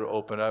of prayer that will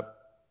open up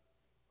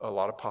a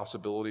lot of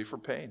possibility for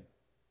pain.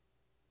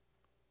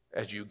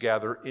 As you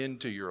gather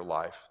into your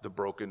life the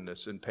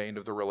brokenness and pain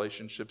of the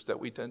relationships that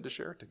we tend to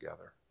share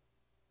together.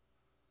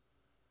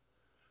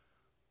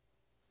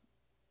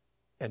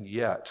 And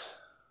yet,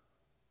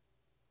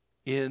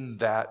 in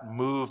that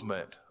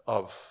movement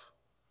of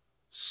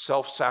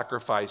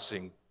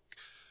self-sacrificing,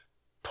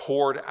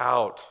 poured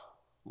out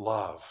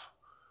love,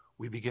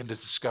 we begin to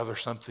discover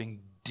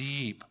something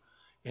deep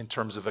in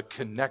terms of a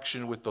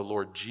connection with the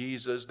Lord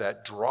Jesus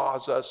that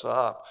draws us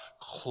up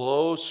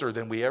closer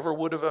than we ever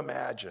would have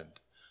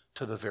imagined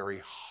to the very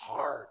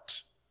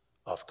heart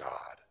of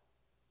God.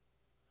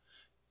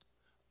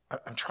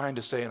 I'm trying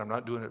to say, and I'm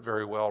not doing it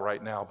very well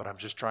right now, but I'm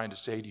just trying to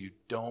say to you,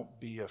 don't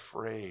be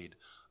afraid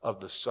of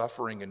the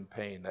suffering and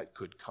pain that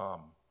could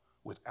come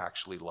with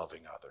actually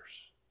loving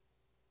others.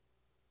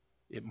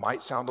 It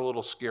might sound a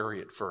little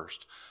scary at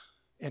first,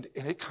 and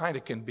it kind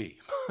of can be.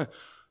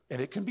 And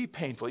it can be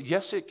painful.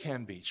 Yes, it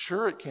can be.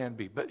 Sure, it can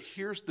be. But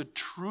here's the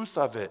truth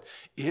of it.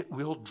 It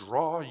will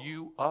draw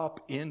you up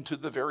into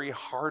the very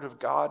heart of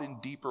God in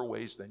deeper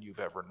ways than you've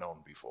ever known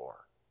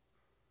before.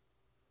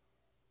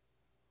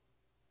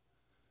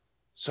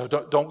 So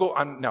don't go.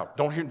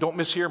 Don't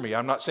mishear me.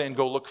 I'm not saying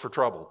go look for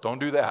trouble. Don't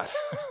do that.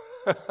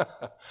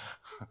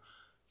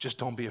 Just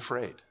don't be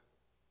afraid.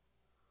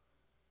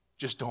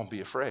 Just don't be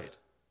afraid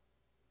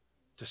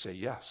to say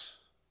yes.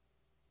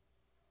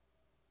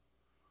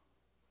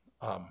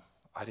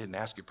 I didn't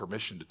ask you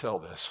permission to tell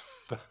this,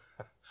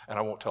 and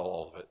I won't tell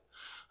all of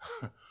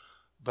it.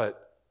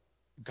 But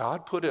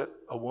God put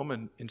a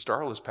woman in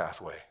Starla's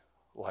pathway,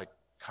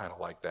 kind of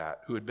like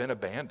that, who had been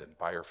abandoned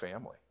by her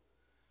family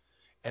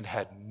and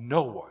had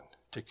no one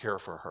to care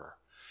for her.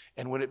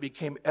 And when it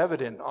became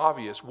evident and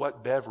obvious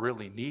what Bev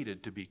really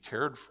needed to be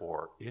cared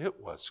for, it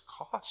was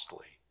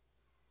costly.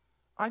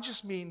 I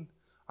don't mean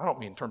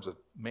in terms of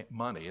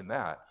money and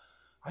that.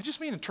 I just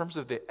mean in terms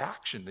of the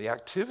action, the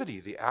activity,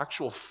 the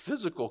actual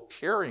physical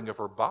caring of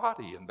her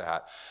body and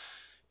that.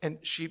 And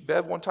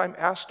Bev one time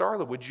asked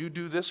Starla, would you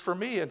do this for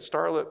me? And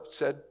Starla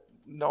said,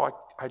 no,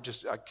 I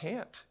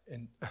can't.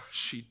 And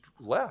she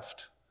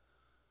left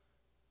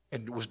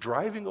and was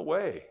driving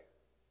away.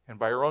 And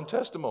by her own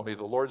testimony,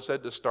 the Lord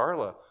said to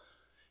Starla,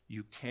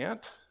 you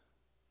can't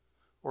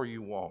or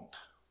you won't.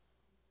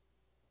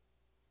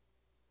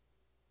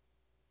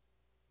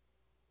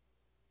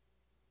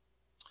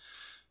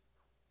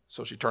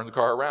 So she turned the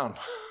car around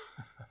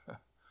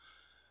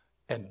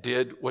and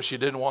did what she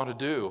didn't want to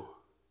do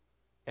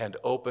and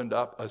opened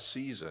up a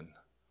season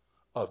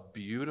of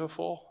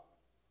beautiful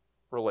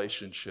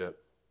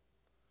relationship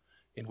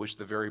in which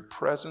the very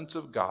presence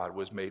of God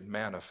was made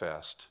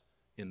manifest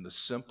in the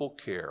simple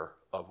care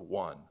of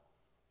one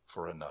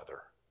for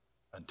another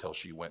until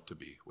she went to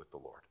be with the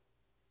Lord.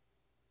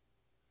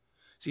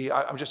 See,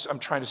 I'm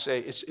trying to say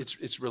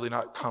it's really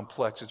not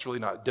complex. It's really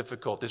not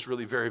difficult. It's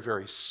really very,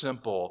 very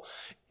simple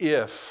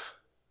if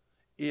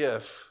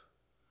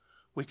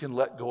we can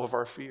let go of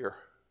our fear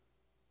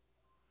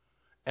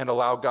and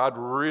allow God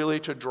really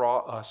to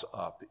draw us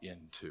up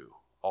into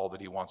all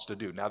that he wants to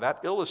do. Now, that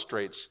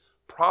illustrates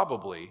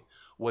probably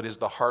what is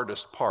the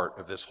hardest part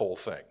of this whole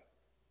thing.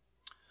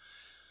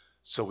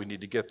 So we need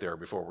to get there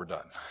before we're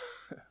done.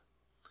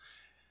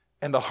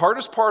 And the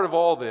hardest part of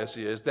all this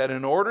is that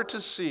in order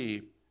to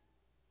see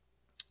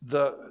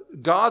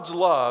God's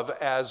love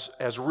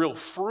as real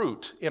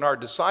fruit in our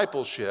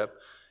discipleship,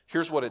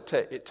 here's what it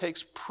takes. It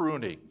takes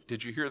pruning.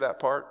 Did you hear that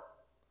part?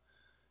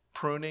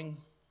 Pruning?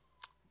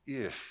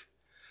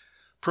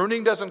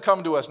 Pruning doesn't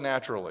come to us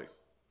naturally.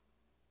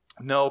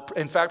 No,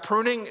 in fact,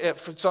 pruning,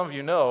 for some of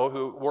you know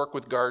who work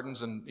with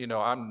gardens, and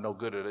I'm no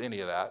good at any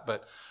of that,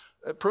 but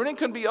pruning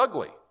can be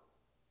ugly.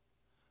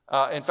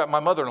 In fact, my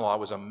mother-in-law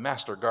was a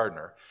master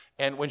gardener,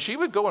 and when she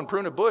would go and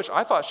prune a bush,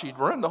 I thought she'd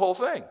ruin the whole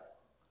thing.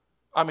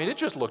 I mean, it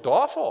just looked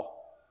awful.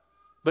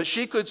 But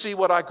she could see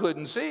what I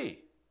couldn't see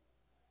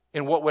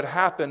and what would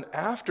happen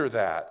after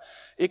that.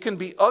 It can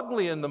be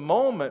ugly in the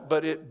moment,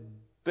 but it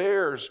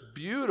bears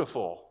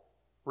beautiful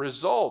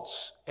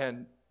results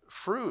and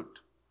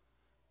fruit.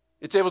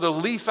 It's able to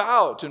leaf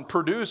out and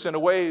produce in a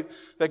way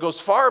that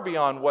goes far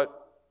beyond what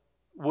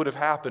would have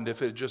happened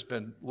if it had just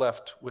been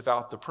left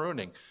without the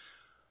pruning.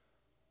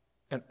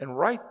 And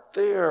right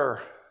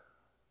there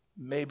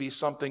may be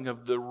something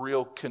of the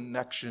real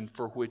connection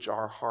for which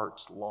our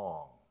hearts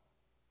long.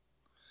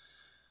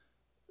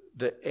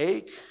 The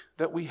ache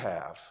that we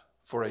have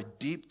for a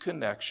deep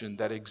connection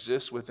that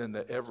exists within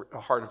the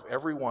heart of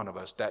every one of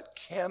us that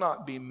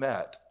cannot be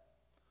met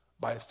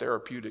by a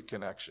therapeutic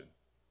connection,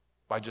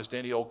 by just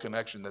any old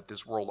connection that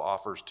this world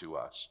offers to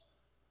us.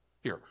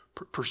 Here,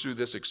 pursue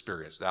this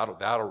experience.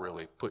 That'll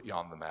really put you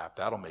on the map.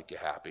 That'll make you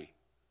happy.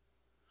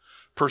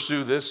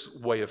 Pursue this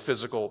way of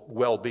physical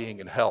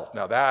well-being and health.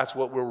 Now that's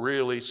what will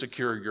really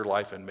secure your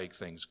life and make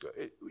things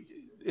good.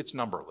 It's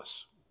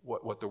numberless,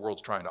 what the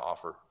world's trying to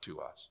offer to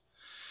us.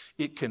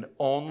 It can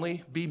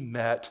only be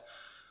met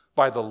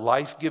by the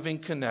life-giving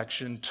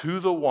connection to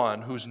the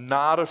one who's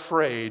not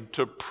afraid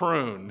to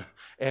prune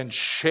and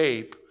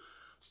shape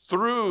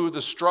through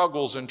the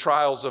struggles and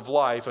trials of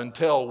life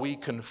until we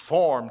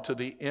conform to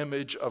the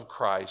image of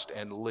Christ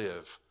and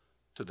live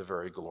to the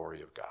very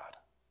glory of God.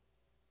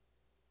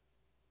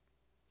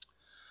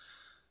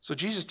 So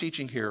Jesus'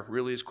 teaching here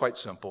really is quite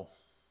simple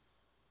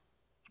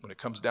when it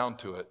comes down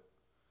to it,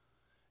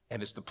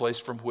 and it's the place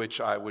from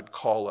which I would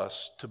call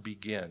us to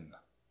begin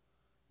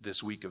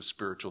this week of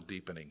spiritual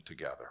deepening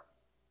together.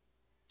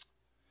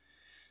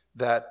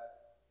 That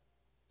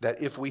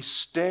if we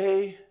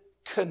stay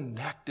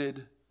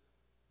connected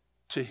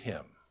to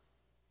him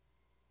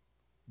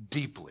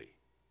deeply,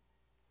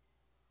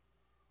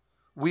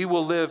 we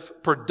will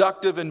live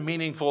productive and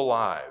meaningful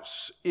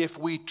lives. If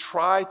we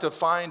try to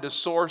find a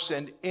source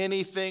in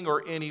anything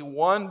or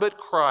anyone but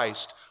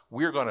Christ,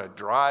 we're going to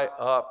dry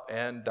up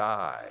and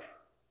die.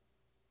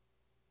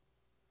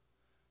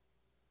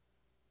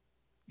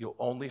 You'll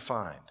only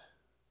find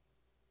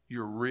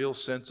your real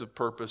sense of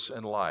purpose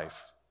in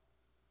life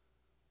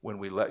when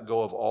we let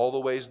go of all the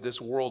ways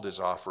this world is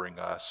offering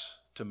us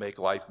to make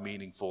life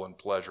meaningful and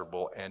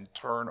pleasurable and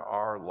turn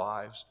our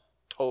lives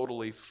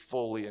totally,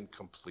 fully, and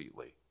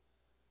completely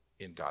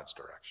in God's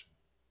direction.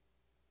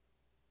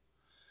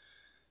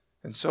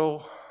 And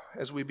so,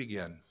 as we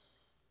begin,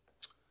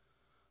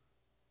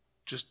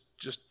 just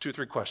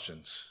 2-3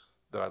 questions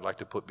that I'd like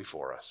to put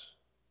before us,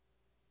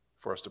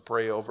 for us to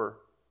pray over,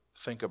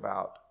 think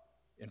about,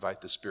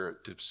 invite the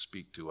Spirit to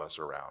speak to us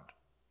around.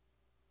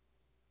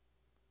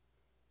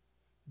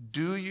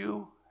 Do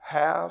you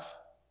have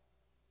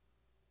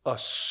a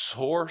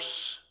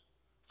source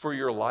for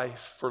your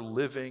life, for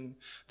living,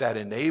 that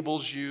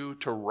enables you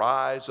to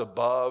rise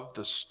above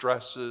the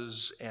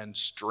stresses and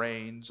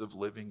strains of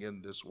living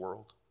in this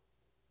world?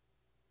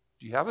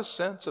 Do you have a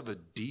sense of a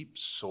deep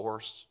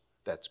source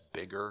that's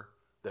bigger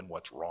than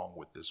what's wrong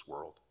with this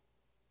world?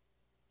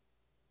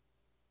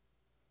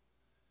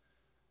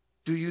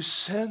 Do you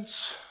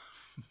sense,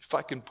 if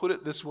I can put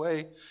it this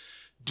way,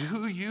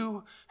 do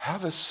you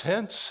have a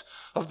sense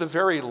of the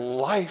very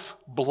life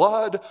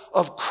blood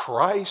of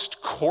Christ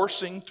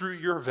coursing through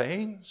your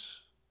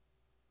veins?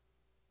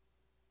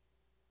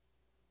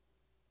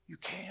 You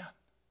can.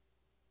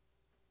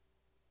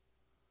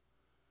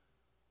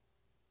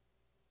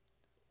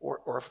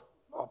 Or if,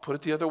 I'll put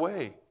it the other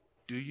way.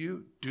 Do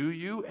you?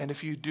 And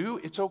if you do,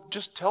 it's okay,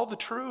 just tell the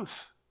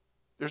truth.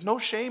 There's no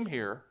shame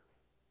here.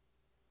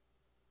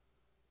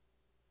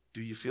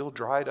 Do you feel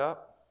dried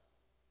up?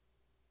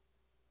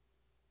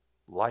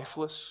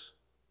 Lifeless?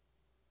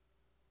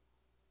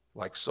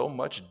 Like so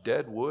much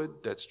dead wood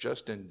that's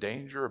just in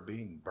danger of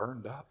being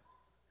burned up?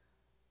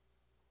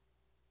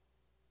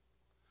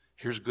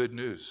 Here's good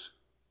news.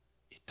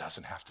 It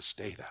doesn't have to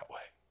stay that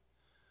way.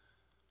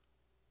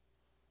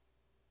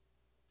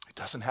 It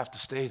doesn't have to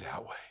stay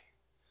that way.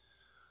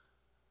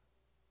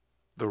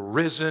 The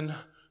risen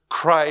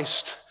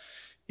Christ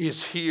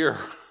is here.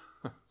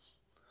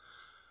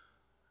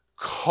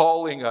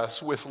 calling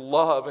us with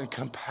love and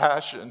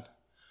compassion.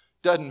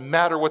 Doesn't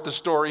matter what the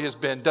story has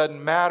been.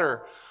 Doesn't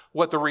matter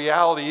what the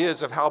reality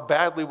is of how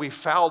badly we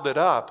fouled it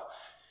up.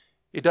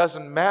 It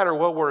doesn't matter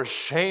what we're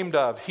ashamed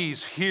of.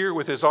 He's here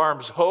with his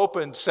arms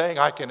open saying,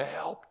 I can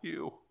help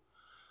you.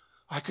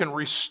 I can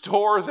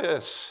restore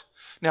this.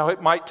 Now,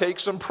 it might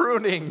take some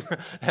pruning,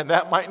 and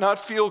that might not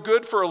feel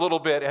good for a little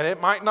bit, and it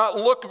might not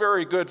look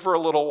very good for a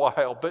little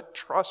while, but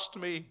trust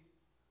me,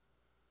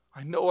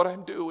 I know what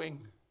I'm doing.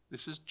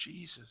 This is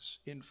Jesus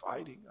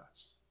inviting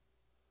us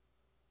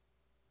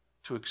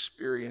to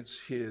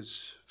experience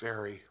his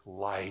very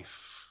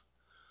life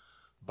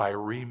by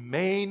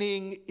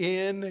remaining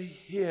in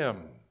him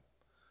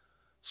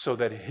so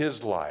that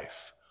his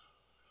life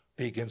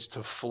begins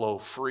to flow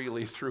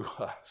freely through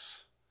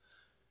us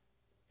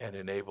and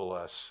enable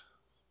us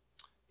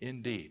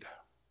indeed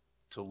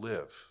to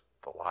live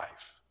the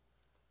life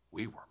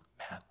we were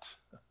meant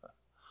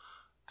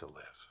to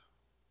live.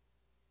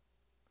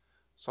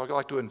 So I'd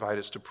like to invite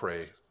us to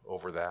pray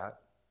over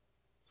that.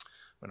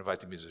 I'm going to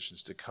invite the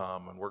musicians to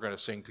come, and we're going to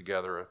sing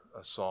together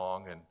a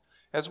song. And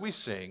as we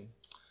sing,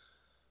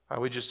 I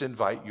would just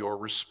invite your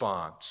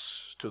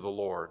response to the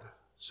Lord.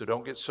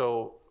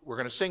 So we're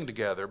going to sing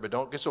together, but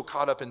don't get so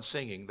caught up in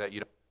singing that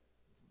you don't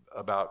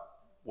about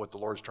what the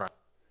Lord's trying.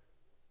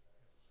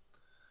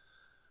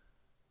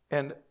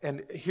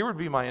 And here would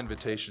be my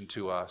invitation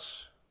to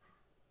us.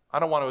 I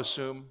don't want to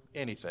assume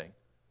anything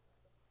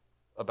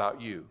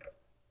about you.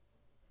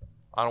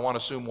 I don't want to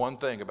assume one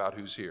thing about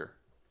who's here.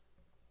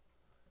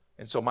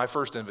 And so my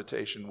first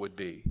invitation would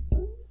be,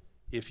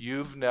 if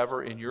you've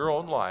never in your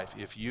own life,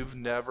 if you've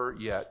never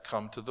yet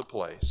come to the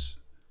place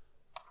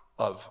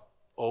of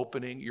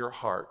opening your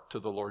heart to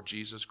the Lord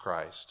Jesus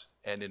Christ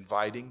and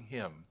inviting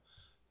him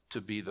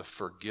to be the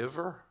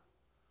forgiver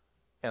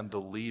and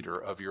the leader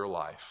of your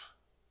life,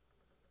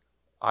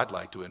 I'd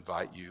like to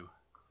invite you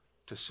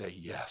to say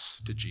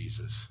yes to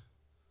Jesus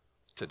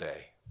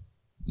today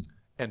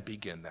and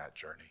begin that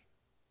journey.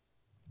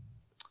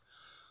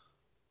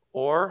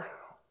 Or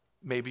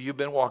maybe you've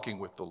been walking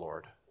with the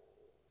Lord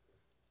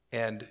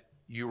and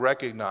you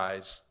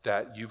recognize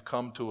that you've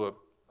come to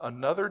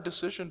another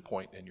decision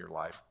point in your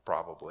life,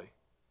 probably.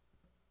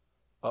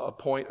 A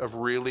point of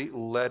really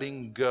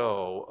letting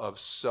go of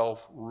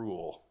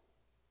self-rule,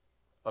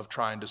 of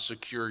trying to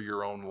secure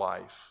your own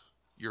life,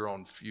 your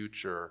own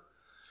future,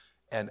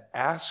 and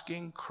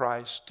asking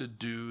Christ to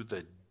do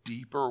the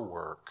deeper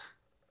work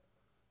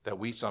that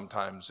we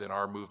sometimes in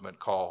our movement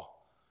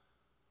call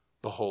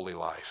the holy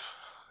life.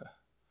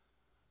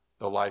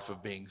 The life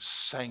of being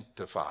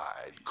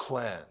sanctified,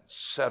 cleansed,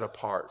 set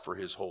apart for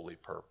his holy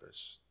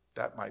purpose.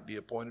 That might be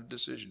a point of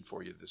decision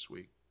for you this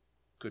week.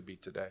 Could be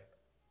today.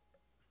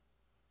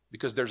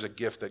 Because there's a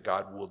gift that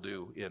God will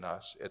do in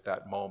us at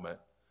that moment.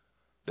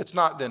 That's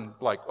not then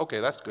like,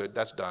 okay, that's good,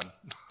 that's done.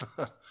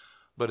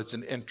 But it's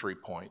an entry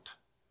point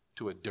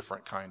to a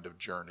different kind of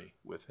journey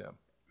with him.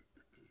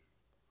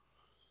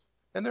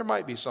 And there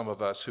might be some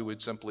of us who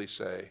would simply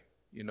say,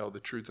 the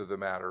truth of the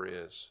matter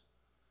is,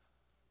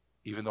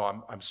 even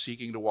though I'm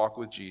seeking to walk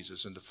with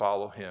Jesus and to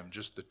follow him,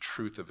 just the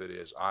truth of it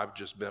is, I've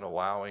just been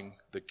allowing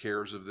the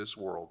cares of this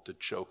world to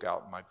choke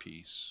out my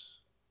peace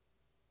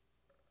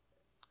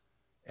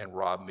and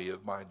rob me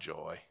of my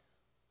joy.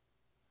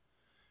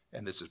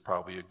 And this is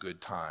probably a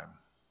good time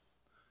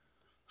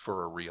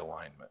for a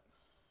realignment.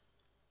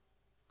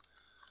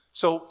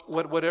 So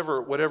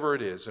whatever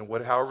it is,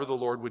 and however the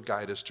Lord would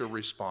guide us to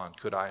respond,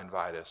 could I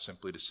invite us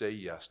simply to say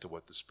yes to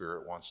what the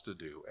Spirit wants to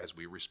do as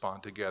we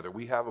respond together?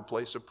 We have a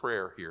place of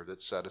prayer here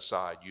that's set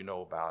aside. You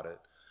know about it.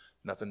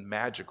 Nothing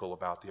magical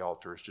about the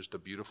altar. It's just a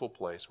beautiful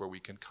place where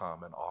we can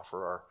come and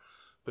offer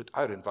but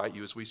I'd invite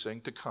you as we sing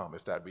to come,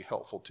 if that'd be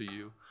helpful to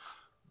you.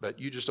 But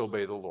you just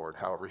obey the Lord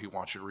however he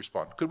wants you to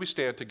respond. Could we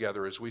stand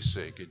together as we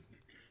sing and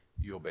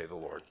you obey the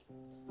Lord?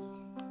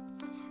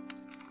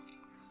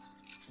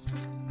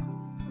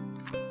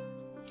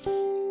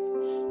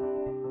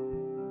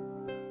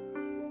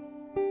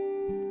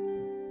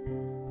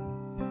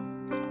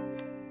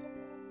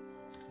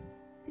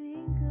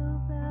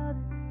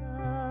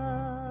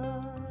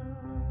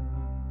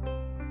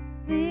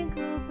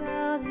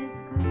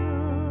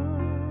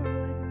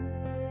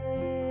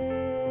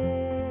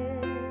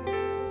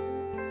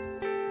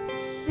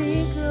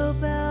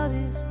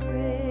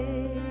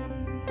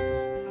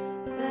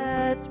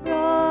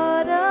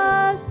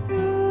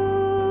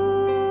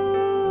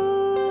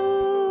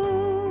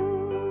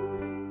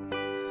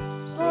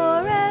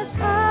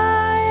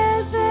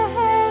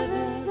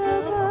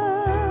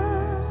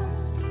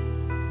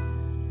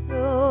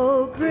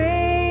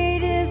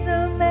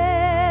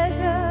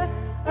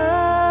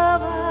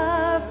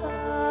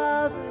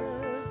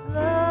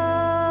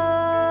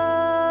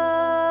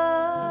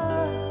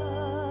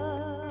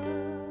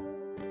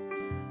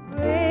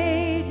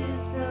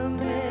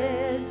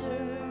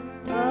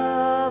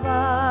 Of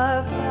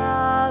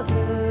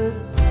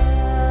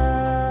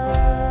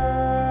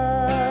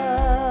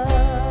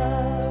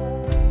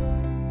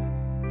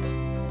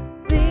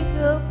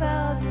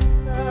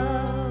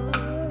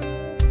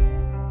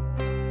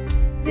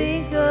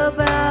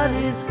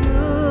about his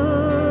goodness.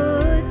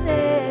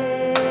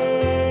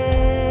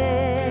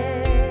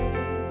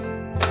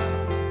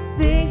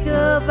 Think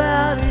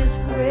about his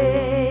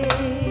grace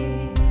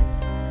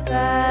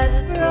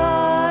that's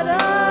brought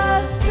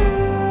us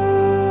through.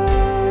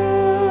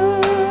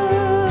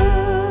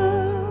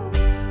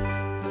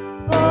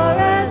 For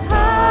as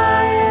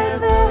high as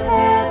the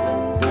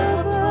heavens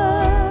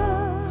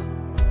above,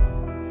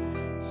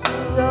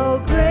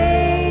 so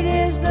great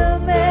is the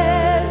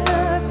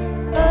measure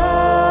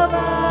of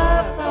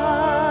our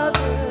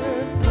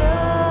Father's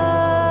love.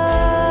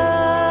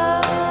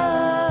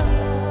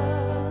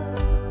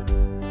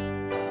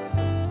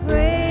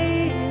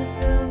 Great is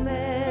the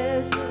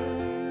measure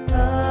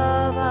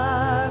of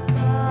our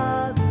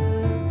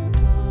Father's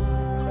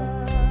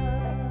love.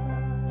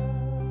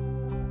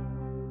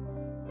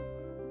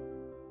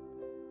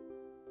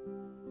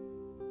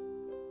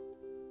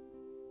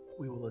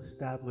 We will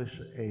establish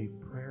a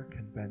prayer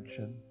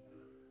convention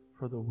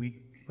for the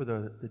week, for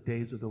the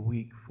days of the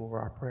week for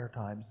our prayer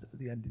times,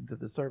 the endings of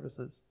the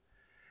services.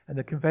 And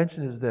the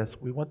convention is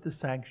this: we want the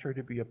sanctuary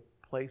to be a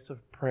place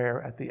of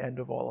prayer at the end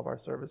of all of our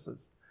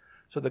services.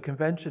 So the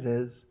convention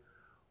is,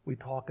 we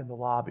talk in the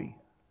lobby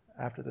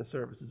after the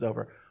service is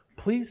over.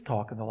 Please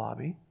talk in the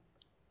lobby,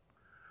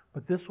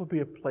 but this will be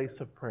a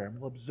place of prayer.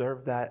 We'll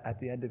observe that at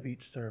the end of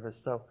each service.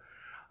 So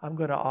I'm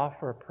going to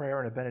offer a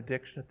prayer and a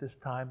benediction at this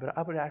time, but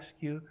I would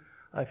ask you,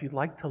 if you'd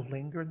like to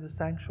linger in the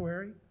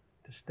sanctuary,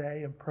 to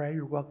stay and pray,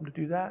 you're welcome to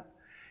do that.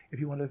 If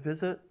you want to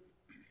visit,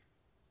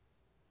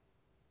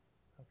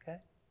 okay,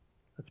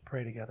 let's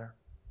pray together.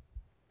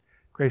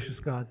 Gracious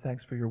God,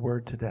 thanks for your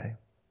word today.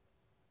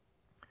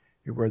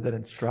 Your word that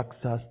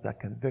instructs us,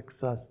 that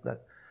convicts us,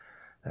 that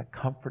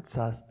comforts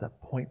us, that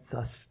points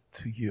us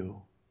to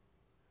you.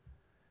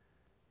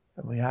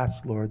 And we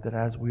ask, Lord, that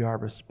as we are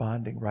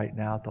responding right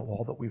now to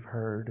all that we've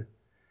heard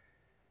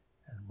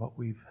and what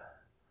we've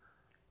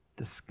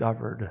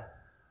discovered,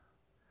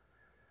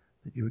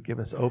 that you would give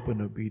us open,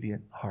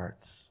 obedient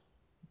hearts,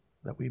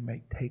 that we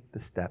may take the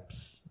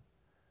steps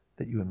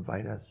that you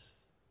invite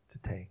us to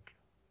take.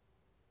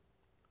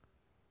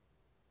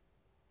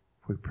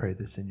 We pray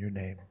this in your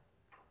name.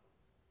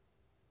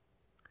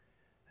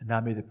 And now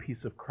may the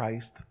peace of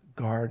Christ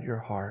guard your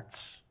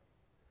hearts,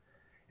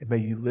 and may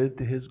you live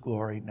to his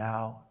glory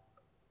now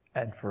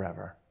and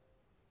forever.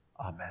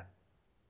 Amen.